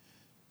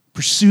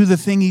 Pursue the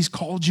thing he's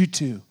called you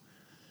to.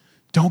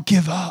 Don't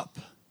give up.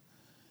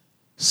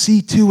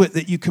 See to it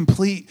that you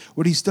complete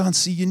what he's done.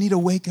 See, you need a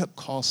wake-up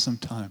call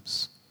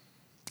sometimes.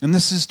 And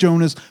this is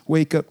Jonah's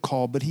wake-up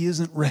call, but he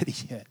isn't ready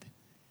yet.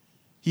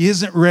 He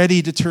isn't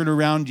ready to turn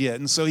around yet.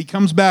 And so he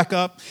comes back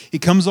up. He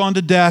comes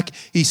onto deck.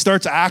 He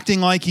starts acting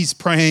like he's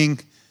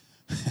praying.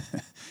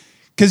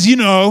 Because,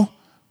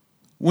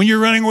 when you're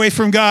running away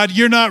from God,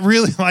 you're not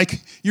really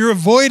you're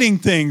avoiding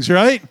things,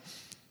 right?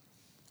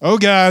 Oh,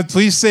 God,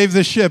 please save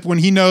the ship, when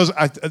he knows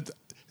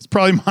it's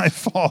probably my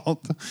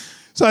fault.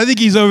 So I think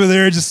he's over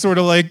there just sort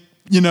of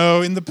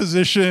in the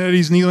position.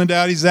 He's kneeling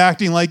down. He's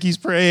acting like he's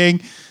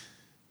praying.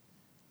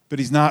 But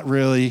he's not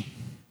really.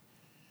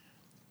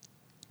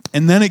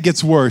 And then it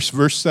gets worse.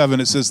 Verse 7,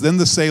 it says, then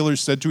the sailors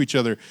said to each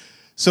other.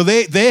 So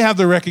they have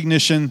the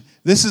recognition,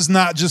 this is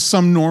not just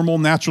some normal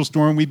natural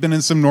storm. We've been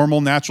in some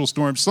normal natural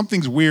storms.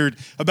 Something's weird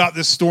about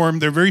this storm.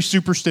 They're very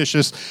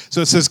superstitious.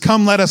 So it says,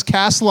 come, let us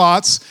cast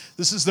lots.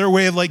 This is their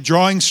way of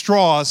drawing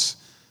straws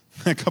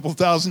a couple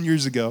thousand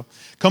years ago.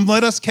 Come,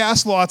 let us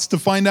cast lots to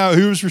find out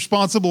who is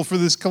responsible for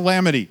this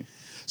calamity.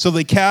 So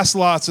they cast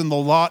lots, and the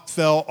lot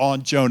fell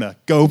on Jonah.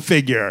 Go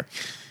figure.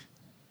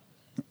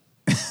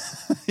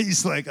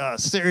 He's like, oh,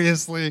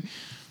 seriously?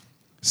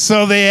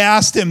 So they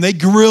asked him, they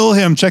grill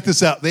him. Check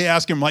this out. They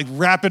ask him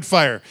rapid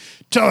fire.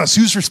 Tell us,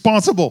 who's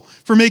responsible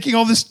for making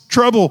all this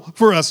trouble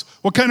for us?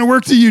 What kind of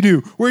work do you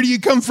do? Where do you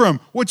come from?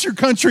 What's your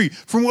country?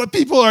 From what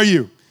people are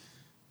you?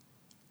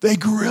 They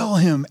grill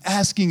him,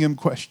 asking him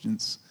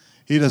questions.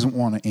 He doesn't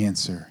want to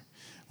answer.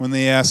 When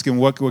they ask him,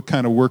 what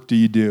kind of work do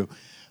you do?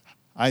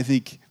 I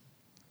think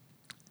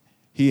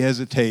he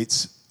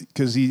hesitates,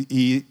 because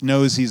he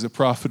knows he's a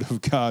prophet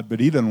of God,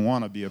 but he doesn't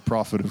want to be a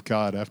prophet of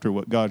God after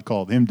what God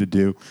called him to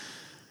do.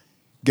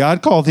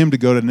 God called him to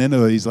go to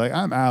Nineveh. He's like,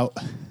 I'm out.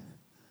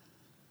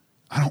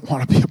 I don't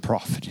want to be a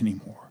prophet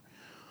anymore.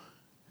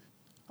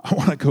 I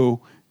want to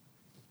go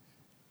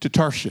to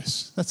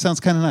Tarshish. That sounds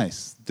kind of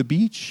nice. The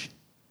beach?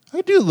 I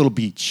could do a little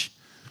beach.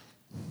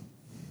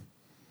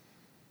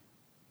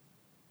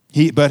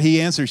 But he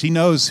answers. He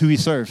knows who he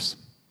serves.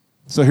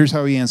 So here's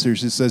how he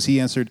answers. It says, he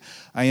answered,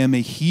 I am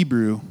a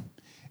Hebrew,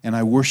 and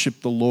I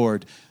worship the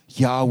Lord,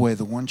 Yahweh,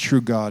 the one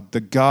true God,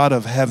 the God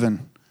of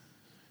heaven,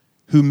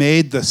 who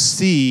made the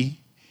sea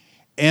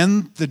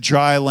and the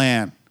dry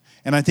land.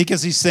 And I think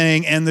as he's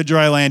saying, and the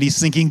dry land, he's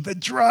thinking, the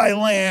dry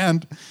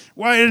land.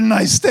 Why didn't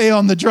I stay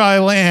on the dry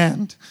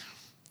land?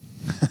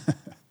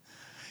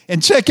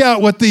 And check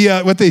out what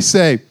they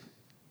say.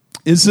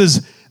 It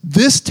says,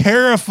 this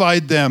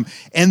terrified them,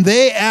 and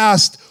they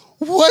asked,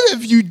 what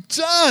have you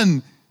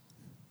done?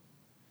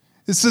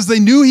 It says they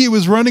knew he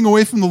was running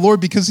away from the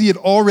Lord because he had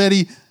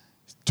already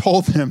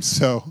told them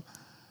so.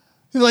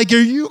 They're like, are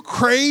you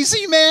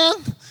crazy, man?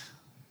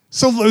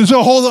 So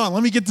hold on,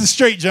 let me get this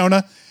straight,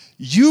 Jonah.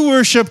 You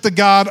worship the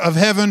God of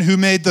heaven who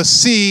made the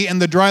sea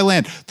and the dry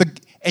land.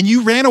 And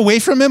you ran away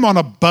from him on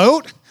a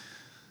boat?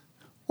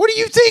 What are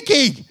you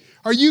thinking?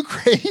 Are you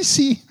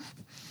crazy?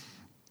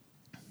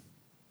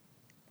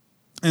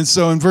 And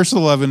so in verse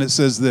 11, it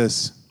says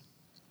this.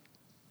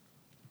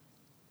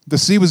 The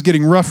sea was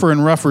getting rougher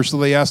and rougher, so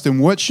they asked him,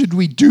 what should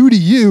we do to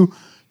you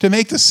to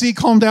make the sea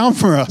calm down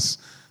for us?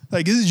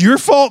 Like, this is your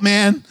fault,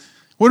 man.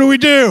 What do we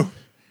do?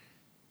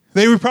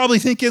 They were probably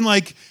thinking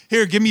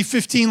here, give me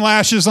 15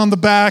 lashes on the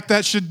back.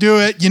 That should do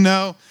it,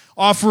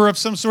 Offer up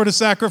some sort of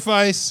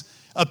sacrifice.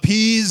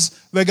 Appease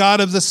the God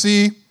of the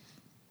sea.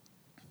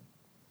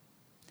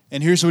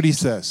 And here's what he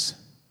says.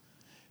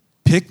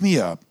 Pick me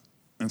up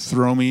and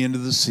throw me into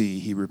the sea,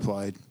 he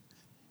replied,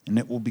 and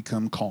it will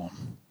become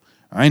calm.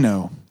 I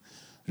know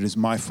it is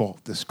my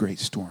fault this great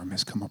storm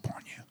has come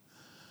upon you.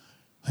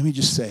 Let me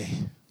just say,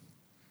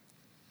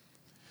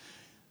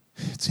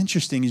 it's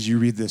interesting as you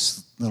read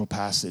this little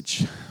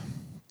passage.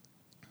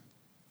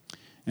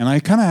 And I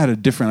kind of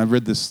had I've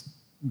read this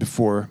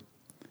before,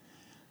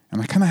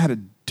 and I kind of had a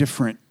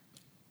different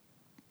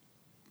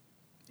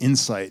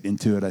insight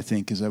into it, I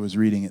think, as I was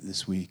reading it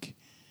this week.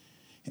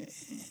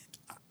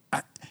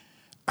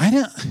 I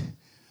don't,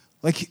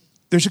 like,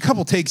 there's a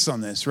couple takes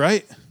on this,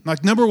 right?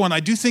 Like, number one, I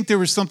do think there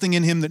was something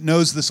in him that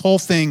knows this whole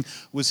thing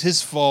was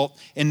his fault,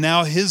 and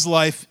now his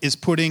life is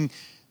putting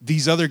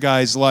these other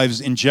guys'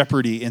 lives in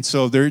jeopardy. And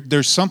so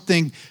there's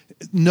something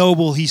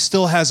noble. He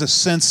still has a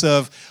sense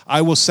of,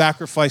 I will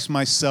sacrifice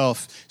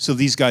myself so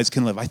these guys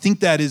can live. I think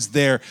that is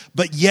there,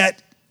 but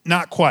yet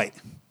not quite.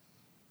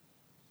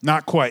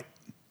 Not quite.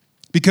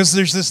 Because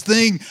there's this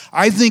thing,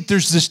 I think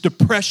there's this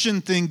depression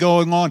thing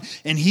going on,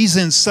 and he's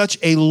in such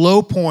a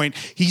low point.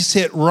 He's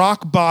hit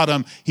rock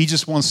bottom. He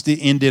just wants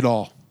to end it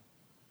all.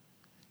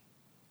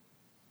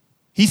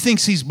 He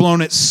thinks he's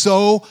blown it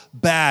so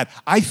bad.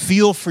 I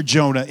feel for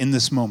Jonah in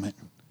this moment.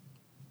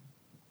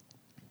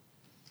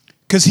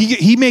 Because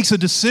he makes a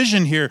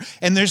decision here,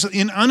 and there's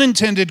an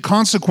unintended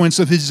consequence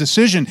of his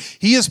decision.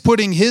 He is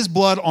putting his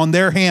blood on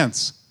their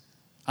hands.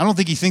 I don't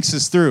think he thinks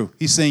this through.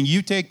 He's saying,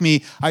 you take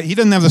me. He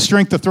doesn't have the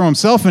strength to throw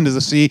himself into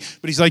the sea,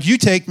 but he's like, you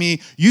take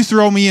me, you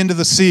throw me into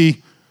the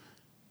sea.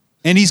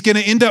 And he's going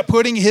to end up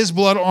putting his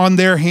blood on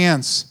their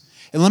hands.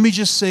 And let me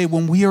just say,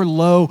 when we are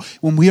low,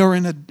 when we are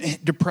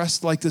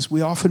depressed like this,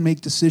 we often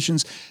make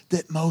decisions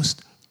that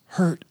most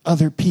hurt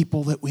other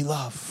people that we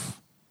love,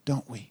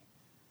 don't we?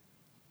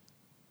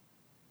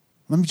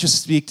 Let me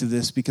just speak to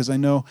this, because I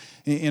know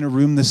in a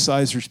room this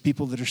size, there's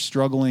people that are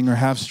struggling or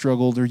have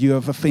struggled, or you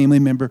have a family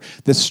member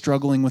that's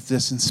struggling with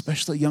this, and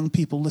especially young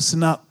people,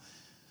 listen up.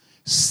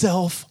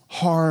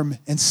 Self-harm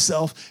and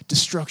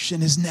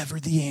self-destruction is never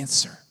the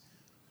answer.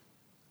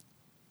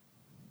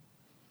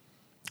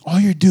 All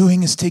you're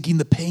doing is taking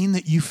the pain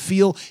that you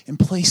feel and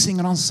placing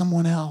it on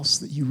someone else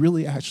that you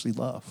really actually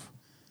love.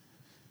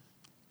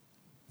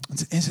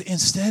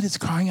 Instead, it's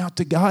crying out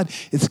to God.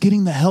 It's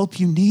getting the help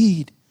you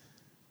need.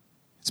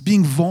 It's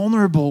being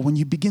vulnerable when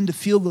you begin to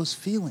feel those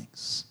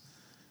feelings.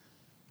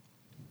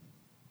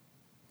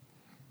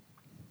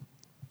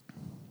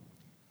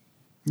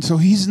 And so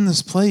he's in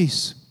this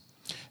place.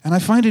 And I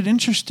find it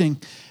interesting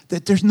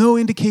that there's no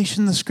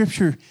indication in the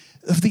scripture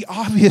of the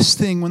obvious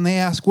thing when they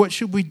ask, what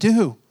should we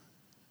do?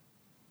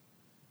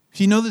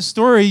 If you know this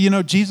story, you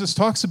know Jesus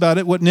talks about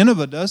it, what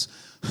Nineveh does.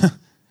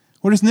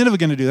 What is Nineveh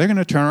going to do? They're going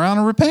to turn around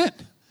and repent.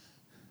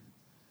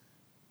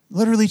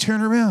 Literally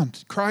turn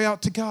around, cry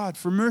out to God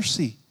for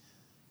mercy.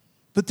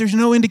 But there's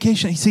no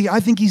indication. See, I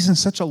think he's in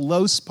such a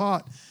low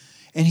spot.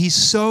 And he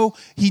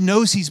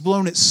knows he's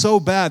blown it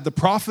so bad. The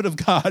prophet of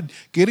God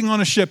getting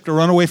on a ship to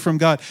run away from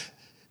God.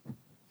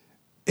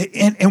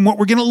 And what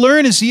we're going to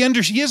learn is he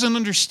has an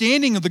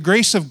understanding of the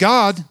grace of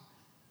God.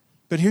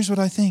 But here's what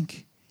I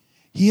think.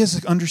 He has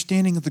an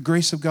understanding of the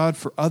grace of God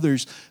for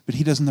others, but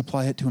he doesn't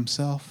apply it to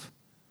himself.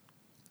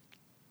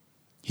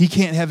 He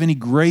can't have any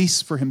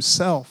grace for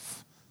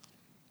himself.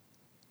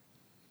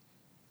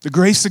 The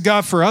grace of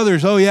God for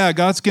others, oh yeah,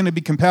 God's going to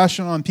be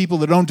compassionate on people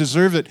that don't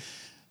deserve it,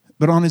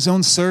 but on his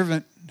own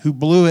servant who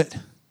blew it.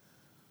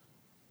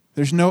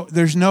 There's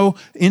no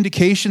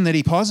indication that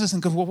he pauses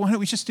and goes, well, why don't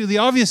we just do the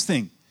obvious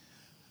thing?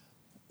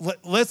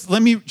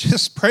 Let me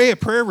just pray a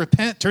prayer,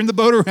 repent, turn the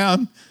boat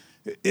around.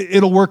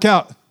 It'll work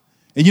out.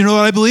 And you know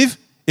what I believe?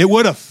 It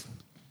would have.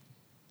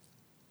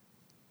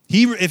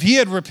 If he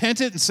had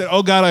repented and said,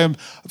 oh God,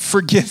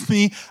 forgive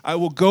me, I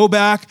will go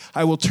back,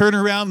 I will turn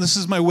around, this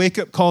is my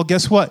wake-up call,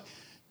 guess what?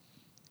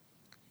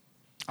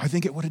 I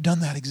think it would have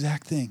done that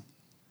exact thing,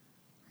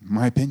 in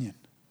my opinion.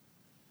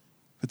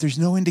 But there's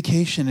no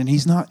indication, and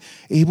he's not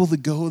able to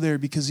go there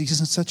because he's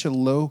in such a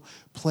low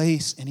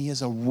place, and he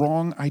has a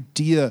wrong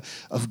idea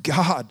of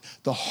God,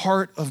 the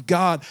heart of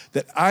God,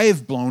 that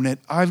I've blown it,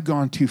 I've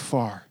gone too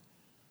far.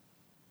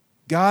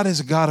 God is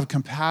a God of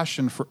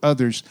compassion for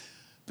others,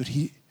 but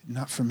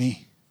not for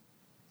me.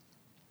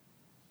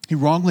 He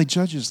wrongly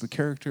judges the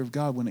character of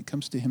God when it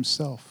comes to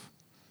himself.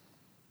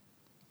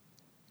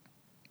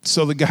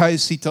 So the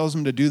guys, he tells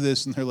them to do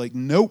this, and they're like,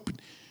 nope,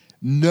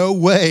 no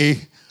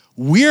way.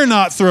 We're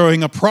not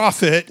throwing a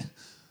prophet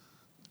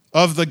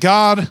of the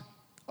God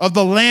of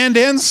the land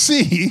and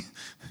sea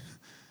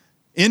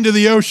into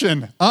the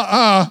ocean.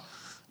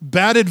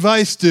 Bad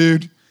advice,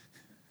 dude.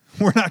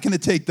 We're not going to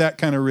take that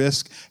kind of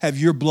risk, have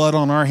your blood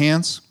on our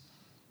hands.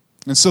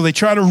 And so they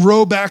try to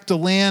row back to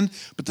land,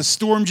 but the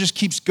storm just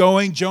keeps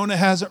going. Jonah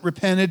hasn't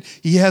repented.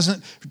 He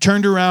hasn't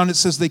turned around. It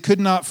says they could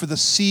not, for the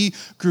sea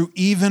grew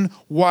even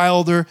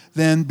wilder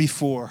than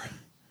before.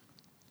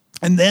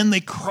 And then they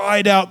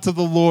cried out to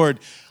the Lord.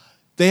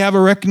 They have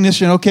a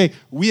recognition, okay,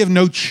 we have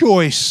no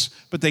choice,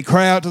 but they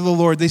cry out to the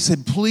Lord. They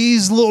said,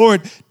 please,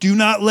 Lord, do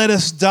not let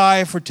us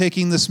die for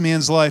taking this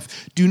man's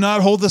life. Do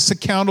not hold us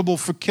accountable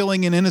for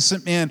killing an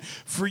innocent man.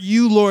 For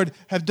you, Lord,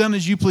 have done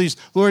as you please.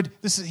 Lord,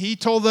 he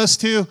told us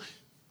to.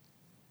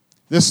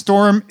 This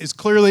storm is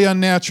clearly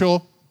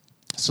unnatural.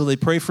 So they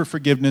pray for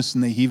forgiveness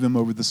and they heave him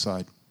over the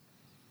side.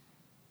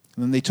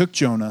 And then they took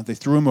Jonah, they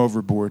threw him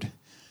overboard,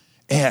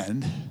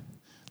 and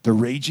the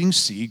raging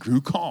sea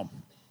grew calm.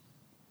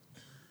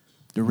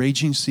 The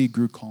raging sea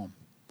grew calm.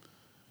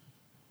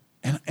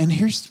 And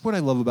here's what I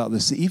love about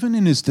this. Even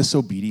in his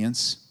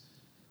disobedience,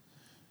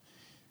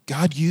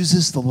 God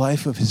uses the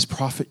life of his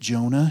prophet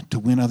Jonah to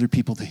win other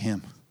people to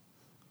him.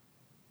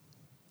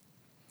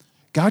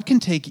 God can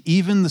take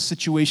even the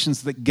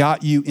situations that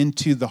got you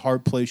into the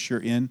hard place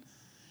you're in,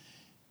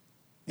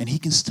 and he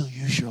can still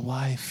use your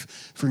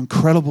life for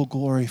incredible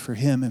glory for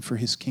him and for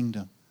his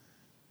kingdom.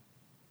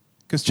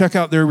 Because check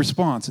out their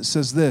response. It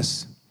says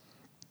this.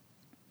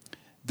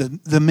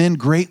 The men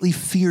greatly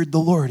feared the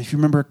Lord. If you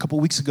remember a couple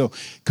weeks ago,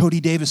 Cody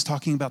Davis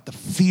talking about the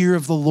fear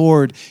of the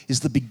Lord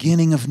is the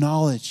beginning of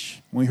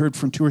knowledge. We heard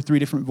from 2 or 3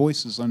 different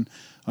voices on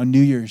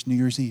New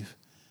Year's Eve.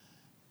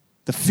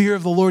 The fear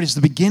of the Lord is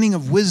the beginning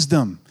of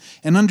wisdom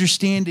and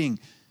understanding.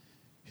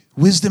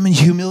 Wisdom and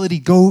humility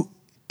go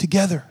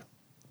together.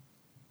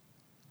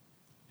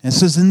 And it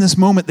says in this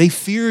moment, they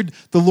feared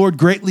the Lord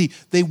greatly.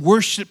 They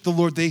worshiped the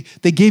Lord. They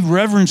gave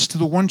reverence to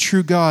the one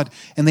true God.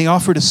 And they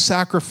offered a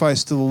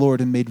sacrifice to the Lord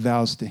and made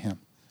vows to him.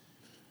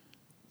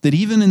 That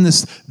even in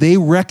this, they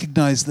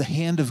recognized the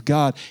hand of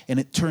God and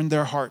it turned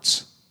their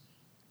hearts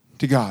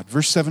to God.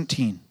 Verse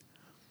 17.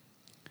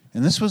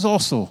 And this was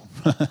also,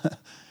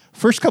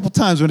 first couple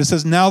times when it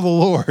says, now the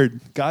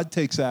Lord, God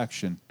takes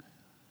action.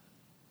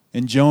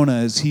 And Jonah,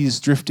 as he's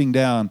drifting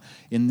down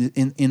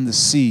in the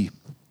sea,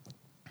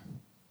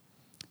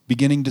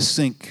 beginning to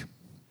sink,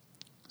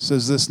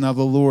 says this, now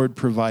the Lord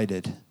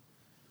provided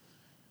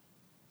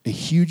a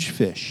huge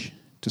fish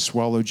to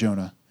swallow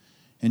Jonah.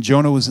 And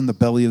Jonah was in the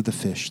belly of the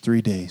fish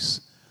 3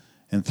 days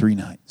and 3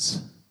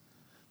 nights.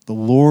 The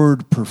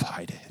Lord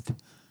provided.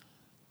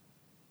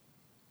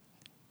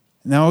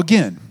 Now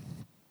again,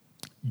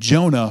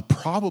 Jonah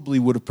probably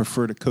would have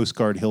preferred a Coast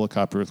Guard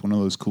helicopter with one of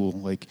those cool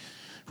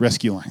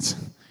rescue lines.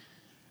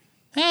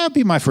 That'd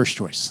be my first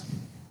choice.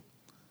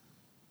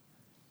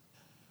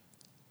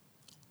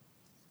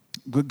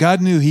 But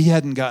God knew he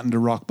hadn't gotten to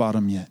rock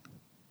bottom yet.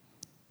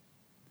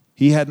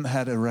 He hadn't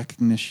had a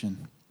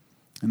recognition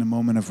and a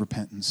moment of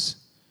repentance.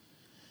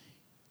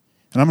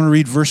 And I'm going to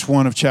read verse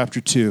 1 of chapter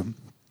 2. And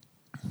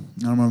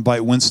I'm going to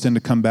invite Winston to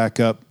come back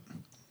up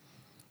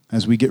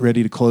as we get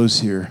ready to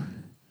close here.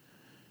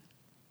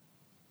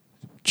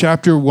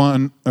 Chapter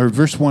 1, or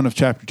verse 1 of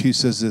chapter 2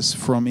 says this,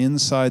 from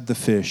inside the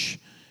fish,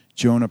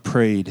 Jonah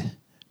prayed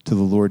to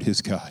the Lord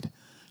his God.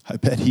 I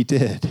bet he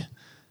did.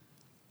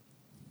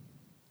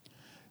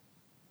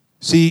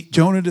 See,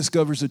 Jonah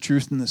discovers the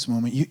truth in this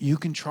moment. You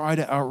can try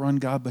to outrun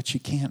God, but you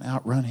can't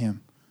outrun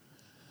him.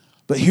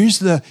 But here's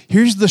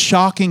the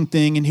shocking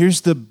thing, and here's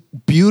the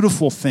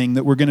beautiful thing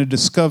that we're going to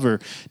discover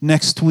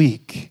next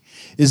week,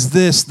 is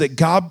this, that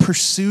God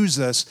pursues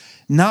us,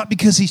 not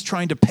because he's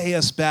trying to pay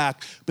us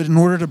back, but in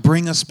order to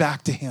bring us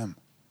back to him.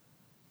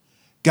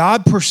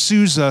 God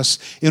pursues us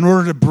in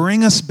order to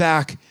bring us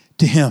back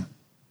to him.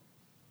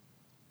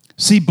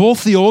 See,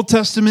 both the Old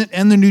Testament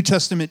and the New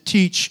Testament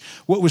teach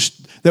what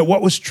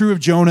was true of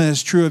Jonah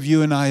is true of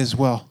you and I as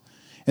well.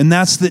 And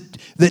that's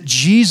that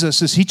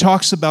Jesus, as he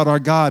talks about our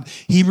God,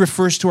 he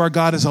refers to our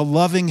God as a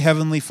loving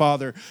heavenly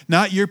Father.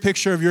 Not your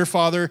picture of your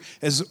father,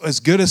 as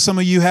good as some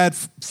of you had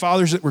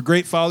fathers that were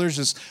great fathers,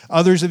 as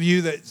others of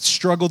you that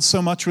struggled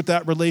so much with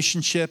that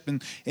relationship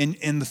and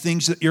the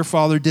things that your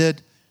father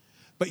did.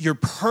 But your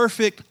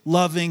perfect,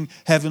 loving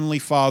heavenly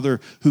Father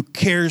who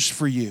cares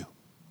for you.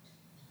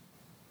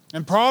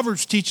 And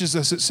Proverbs teaches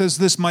us, it says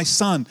this, my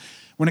son,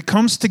 when it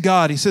comes to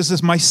God, he says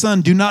this, my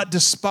son, do not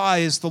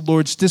despise the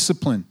Lord's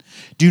discipline.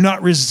 Do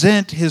not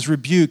resent his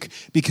rebuke,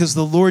 because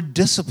the Lord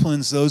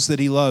disciplines those that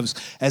he loves.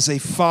 As a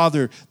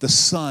father, the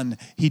son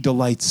he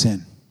delights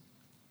in.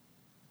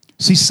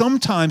 See,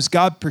 sometimes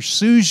God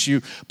pursues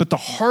you, but the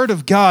heart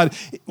of God,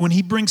 when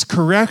he brings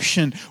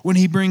correction, when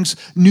he brings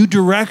new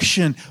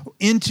direction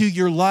into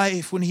your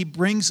life, when he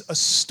brings a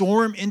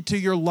storm into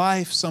your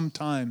life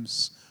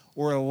sometimes,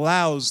 or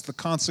allows the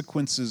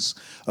consequences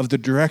of the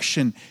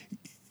direction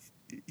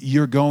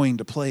you're going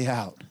to play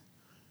out.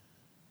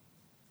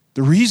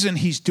 The reason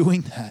he's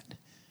doing that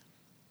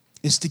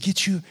is to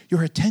get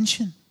your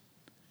attention,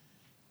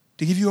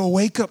 to give you a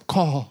wake-up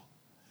call,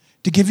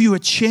 to give you a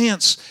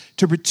chance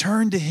to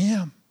return to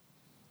him.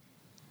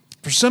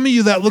 For some of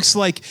you, that looks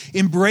like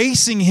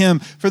embracing him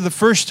for the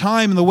first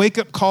time, and the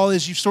wake-up call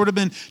is you've sort of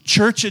been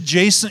church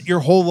adjacent your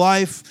whole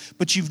life,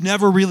 but you've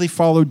never really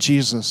followed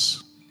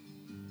Jesus.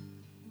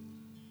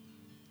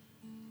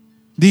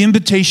 The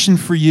invitation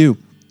for you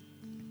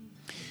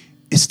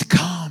is to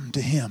come to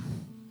him,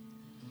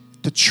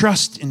 to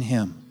trust in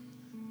him.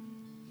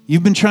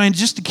 You've been trying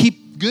just to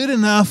keep good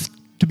enough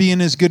to be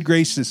in his good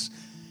graces.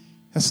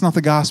 That's not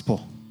the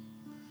gospel.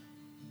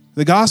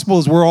 The gospel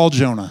is we're all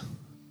Jonah.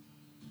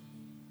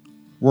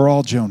 We're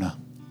all Jonah.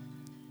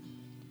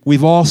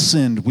 We've all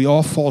sinned. We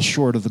all fall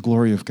short of the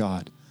glory of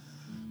God.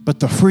 But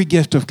the free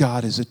gift of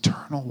God is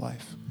eternal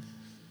life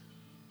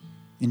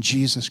in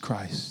Jesus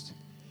Christ.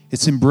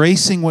 It's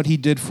embracing what he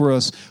did for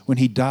us when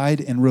he died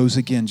and rose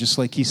again, just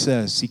like he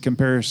says. He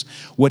compares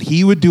what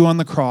he would do on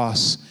the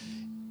cross,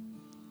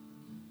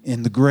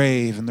 in the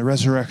grave, and the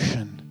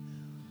resurrection.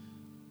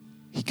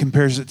 He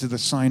compares it to the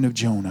sign of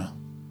Jonah.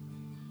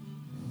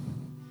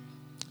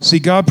 See,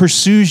 God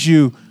pursues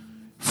you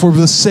for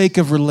the sake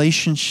of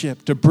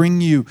relationship, to bring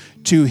you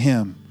to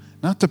him,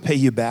 not to pay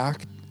you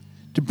back,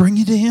 to bring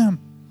you to him.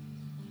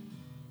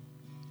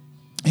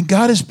 And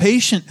God is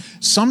patient.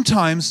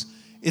 Sometimes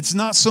it's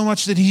not so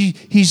much that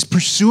he's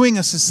pursuing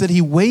us, it's that he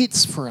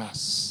waits for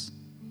us.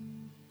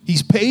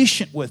 He's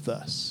patient with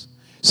us.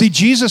 See,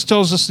 Jesus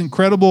tells us an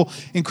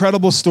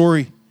incredible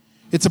story.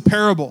 It's a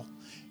parable.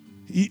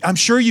 I'm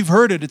sure you've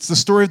heard it. It's the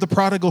story of the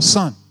prodigal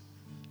son,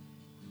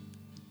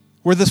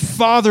 where the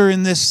father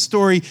in this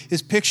story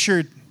is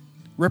pictured,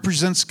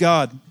 represents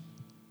God.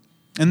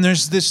 And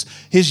there's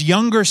his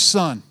younger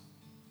son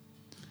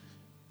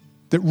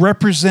that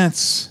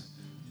represents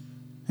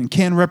and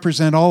can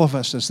represent all of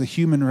us as the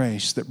human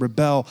race that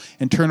rebel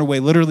and turn away.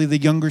 Literally, the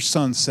younger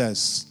son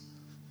says,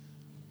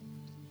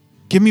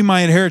 "Give me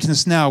my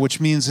inheritance now," which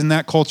means in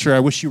that culture, I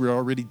wish you were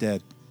already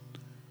dead.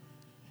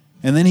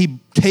 And then he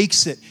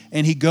takes it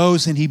and he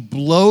goes and he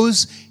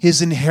blows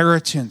his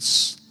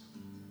inheritance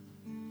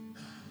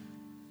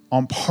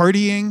on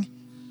partying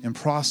and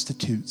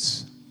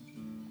prostitutes.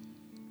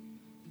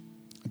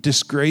 A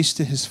disgrace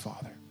to his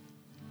father.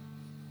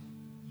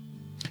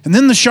 And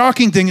then the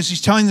shocking thing is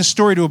he's telling the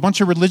story to a bunch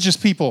of religious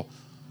people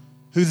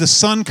who the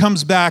son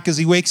comes back as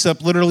he wakes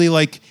up literally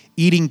like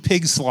eating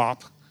pig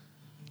slop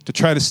to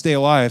try to stay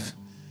alive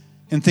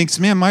and thinks,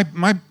 man,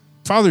 my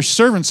father's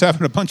servant's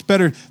having a bunch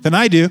better than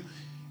I do.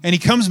 And he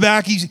comes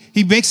back,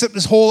 he makes up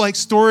this whole like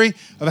story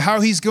of how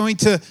he's going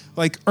to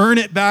like earn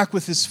it back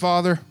with his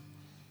father.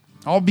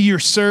 I'll be your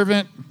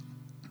servant,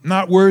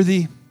 not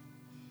worthy.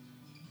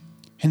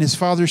 And his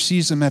father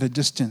sees him at a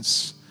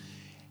distance.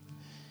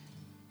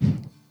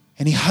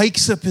 And he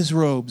hikes up his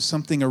robes,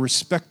 something a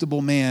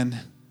respectable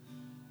man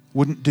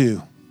wouldn't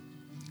do.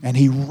 And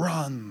he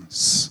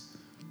runs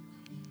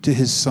to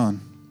his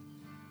son.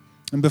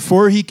 And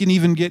before he can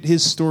even get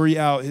his story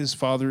out, his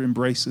father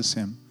embraces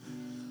him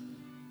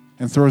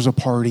and throws a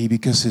party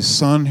because his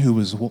son, who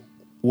was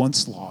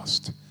once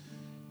lost,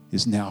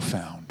 is now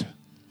found.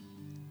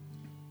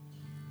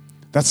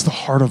 That's the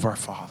heart of our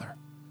Father.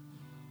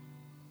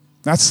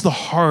 That's the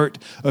heart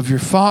of your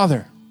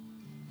Father.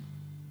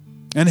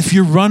 And if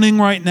you're running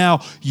right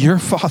now, your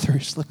Father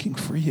is looking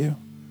for you.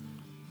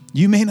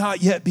 You may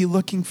not yet be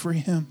looking for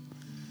him,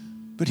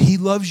 but he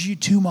loves you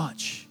too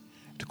much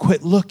to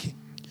quit looking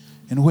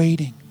and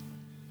waiting.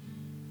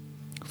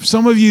 For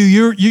some of you,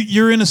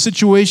 you're in a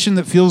situation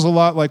that feels a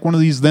lot like one of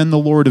these then the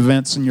Lord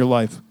events in your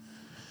life.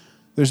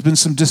 There's been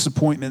some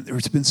disappointment.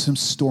 There's been some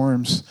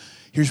storms.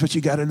 Here's what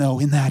you got to know.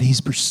 In that,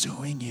 he's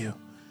pursuing you.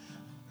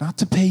 Not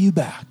to pay you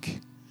back,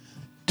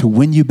 to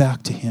win you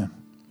back to him.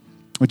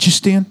 Would you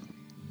stand?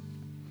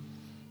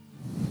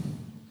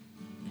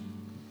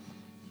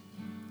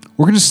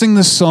 We're going to sing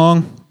this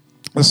song,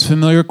 this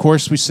familiar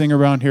chorus we sing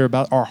around here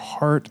about our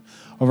heart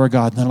of our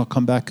God. And then I'll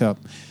come back up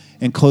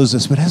and close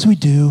this. But as we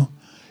do,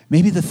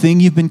 maybe the thing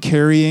you've been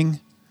carrying,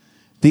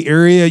 the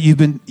area you've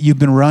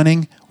been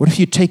running, what if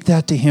you take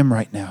that to him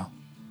right now?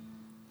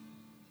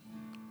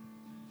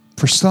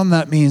 For some,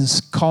 that means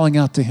calling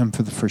out to him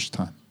for the first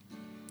time.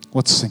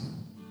 Let's sing.